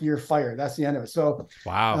 like, you're fired. That's the end of it. So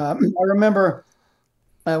wow. I remember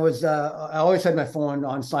I always had my phone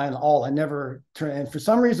on silent. I never turned. And for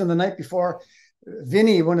some reason, the night before,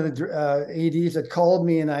 Vinny, one of the ADs, had called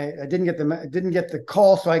me, and I didn't get the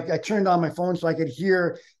call. So I turned on my phone so I could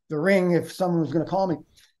hear the ring if someone was going to call me.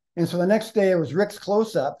 And so the next day, it was Rick's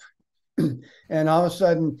close-up. And all of a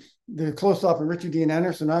sudden, the close-up and Richard Dean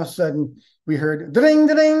Anderson, all of a sudden, we heard ding,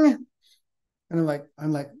 ding. And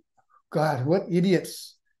I'm like, God, what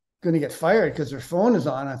idiot's going to get fired because their phone is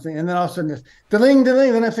on, I think. And then all of a sudden, there's ding,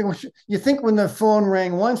 ding. Then I think, well, you think when the phone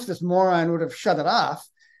rang once, this moron would have shut it off.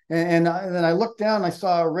 And then I looked down, and I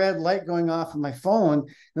saw a red light going off on my phone. And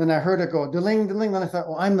then I heard it go ding, ding. Then I thought,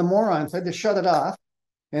 well, I'm the moron. So I just shut it off.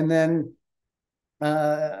 And then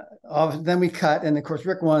we cut. And of course,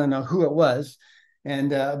 Rick wanted to know who it was.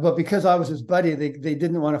 And but because I was his buddy, they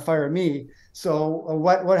didn't want to fire me. So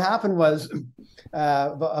what happened was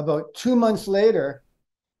about 2 months later,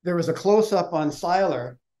 there was a close up on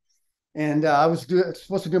Siler, and I was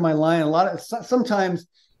supposed to do my line. Sometimes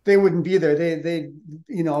they wouldn't be there. They'd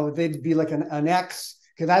be like an X,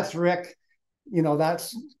 because that's Rick,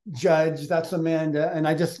 that's Judge, that's Amanda, and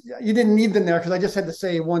you didn't need them there because I just had to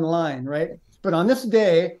say one line, right? But on this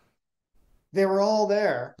day, they were all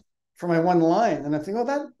there for my one line, and I think,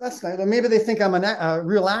 oh, that's nice. Well, maybe they think I'm a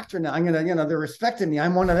real actor now. I'm gonna, they're respecting me.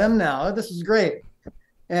 I'm one of them now. Oh, this is great.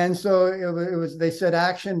 And so it was. They said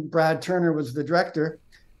action. Brad Turner was the director,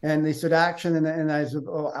 and they said action, and I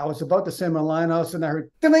was about to say my line. All of a sudden, I heard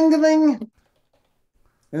ding, ding,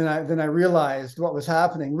 and then I realized what was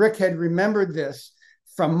happening. Rick had remembered this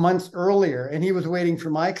from months earlier, and he was waiting for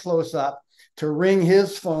my close up to ring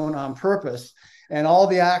his phone on purpose, and all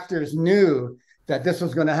the actors knew that this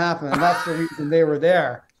was going to happen. And that's the reason they were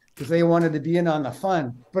there, because they wanted to be in on the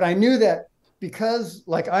fun. But I knew that because,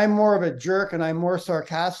 like, I'm more of a jerk and I'm more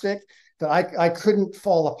sarcastic, that I couldn't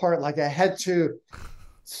fall apart. Like, I had to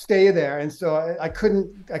stay there. And so I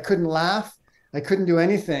couldn't laugh. I couldn't do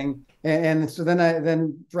anything. And so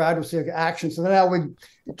then Brad would say action. So then I would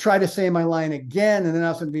try to say my line again. And then I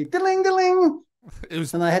was going to be ding, ding. It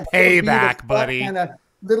was and I had payback, buddy.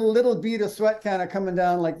 Little bead of sweat kind of coming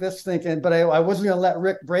down like this, thinking, but I wasn't going to let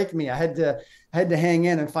Rick break me. I had to hang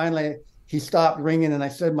in, and finally he stopped ringing, and I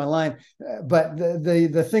said my line. But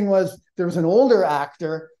the thing was, there was an older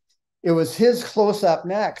actor. It was his close up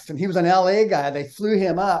next, and he was an LA guy. They flew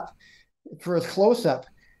him up for his close up,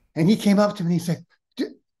 and he came up to me and he said,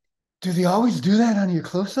 "Do they always do that on your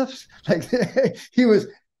close ups?" Like he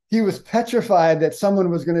was petrified that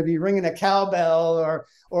someone was going to be ringing a cowbell, or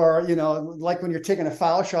like when you're taking a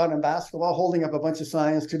foul shot in basketball, holding up a bunch of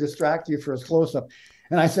signs to distract you for his close-up.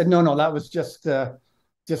 And I said, no, that was just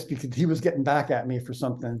because he was getting back at me for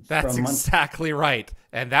something. That's exactly right.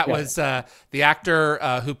 And that was the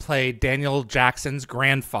actor who played Daniel Jackson's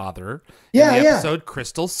grandfather in the episode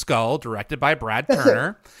Crystal Skull, directed by Brad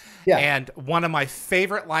Turner. Yeah. And one of my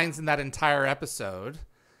favorite lines in that entire episode,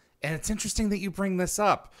 and it's interesting that you bring this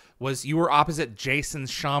up, was you were opposite Jason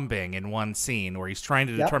Schambing in one scene where he's trying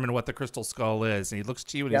to determine what the crystal skull is. And he looks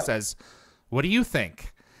to you and he says, "What do you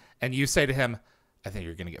think?" And you say to him, "I think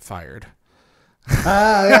you're going to get fired."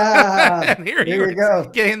 Yeah. And here you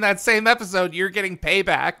go. Getting that same episode, you're getting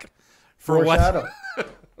payback for what?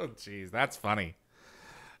 Oh, geez, that's funny.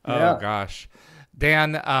 Oh, gosh.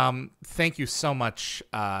 Dan, thank you so much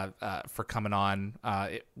for coming on.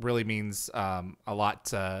 It really means a lot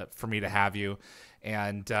for me to have you.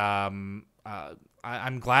 And I'm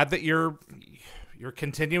glad that you're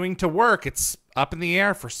continuing to work. It's up in the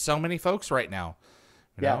air for so many folks right now.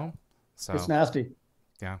 You know? So it's nasty.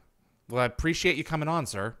 Yeah. Well, I appreciate you coming on,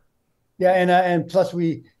 sir. Yeah, and plus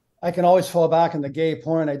I can always fall back in the gay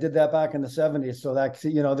porn. I did that back in the 70s. So that,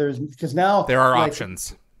 there's, because now there are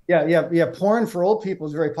options. Yeah. Porn for old people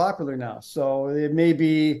is very popular now. So it may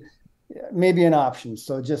be an option.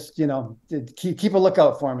 So just, keep a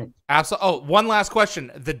lookout for me. Absolutely. Oh, one last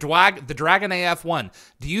question. The Dragon AF1.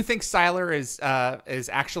 Do you think Siler is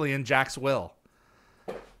actually in Jack's will?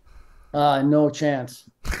 No chance.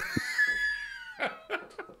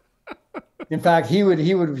 In fact, he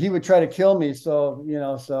would try to kill me. So,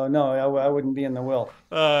 no, I wouldn't be in the will.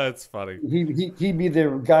 It's funny. He'd be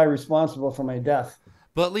the guy responsible for my death.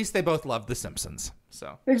 But at least they both love The Simpsons.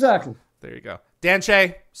 So exactly. There you go. Dan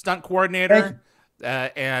Shea, stunt coordinator,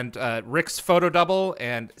 and Rick's photo double,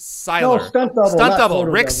 and Siler. No, stunt double. Stunt double.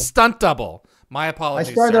 Rick's stunt double. My apologies.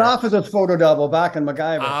 I started off as a photo double back in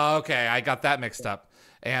MacGyver. Okay, I got that mixed up.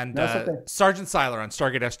 And okay. Sergeant Siler on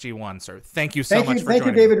Stargate SG-1, sir. Thank you so much for joining. Thank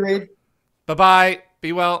you, David Reed. Bye-bye.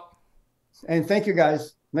 Be well. And thank you,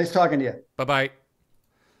 guys. Nice talking to you. Bye-bye.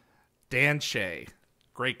 Dan Shea.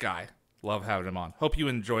 Great guy. Love having him on. Hope you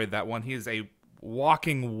enjoyed that one. He is a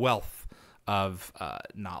walking wealth of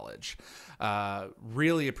knowledge.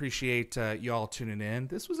 Really appreciate you all tuning in.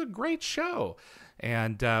 This was a great show.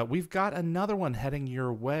 And we've got another one heading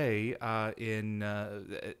your way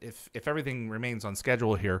if everything remains on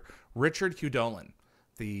schedule here. Richard Hudolin,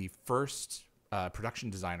 the first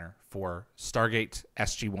production designer for Stargate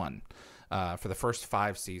SG-1 for the first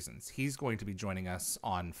 5 seasons. He's going to be joining us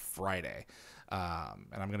on Friday. And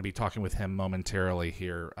I'm going to be talking with him momentarily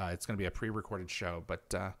here. It's going to be a pre-recorded show,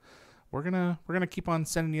 but we're gonna keep on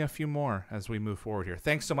sending you a few more as we move forward here.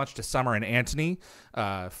 Thanks so much to Summer and Anthony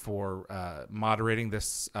for moderating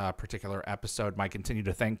this particular episode. My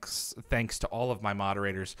continued thanks to all of my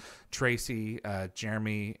moderators, Tracy,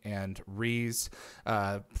 Jeremy, and Rees,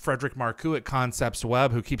 Frederick Marcoux at Concepts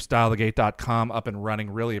Web, who keeps DialTheGate.com up and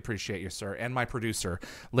running. Really appreciate you, sir. And my producer,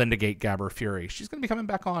 Linda Gate Gabber Fury. She's going to be coming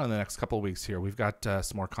back on in the next couple of weeks here. We've got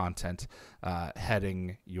some more content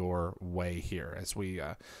heading your way here as we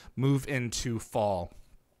move into fall.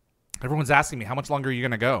 Everyone's asking me, how much longer are you going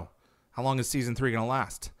to go? How long is season 3 going to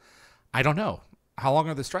last? I don't know. How long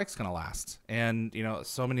are the strikes going to last? And,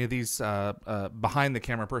 so many of these behind the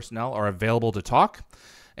camera personnel are available to talk,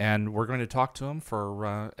 and we're going to talk to them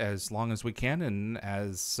for as long as we can, and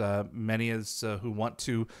as many as who want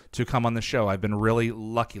to come on the show. I've been really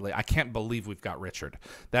lucky. I can't believe we've got Richard.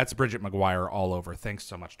 That's Bridget McGuire all over. Thanks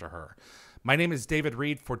so much to her. My name is David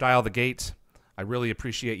Reed for Dial the Gate. I really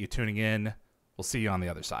appreciate you tuning in. We'll see you on the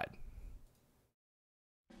other side.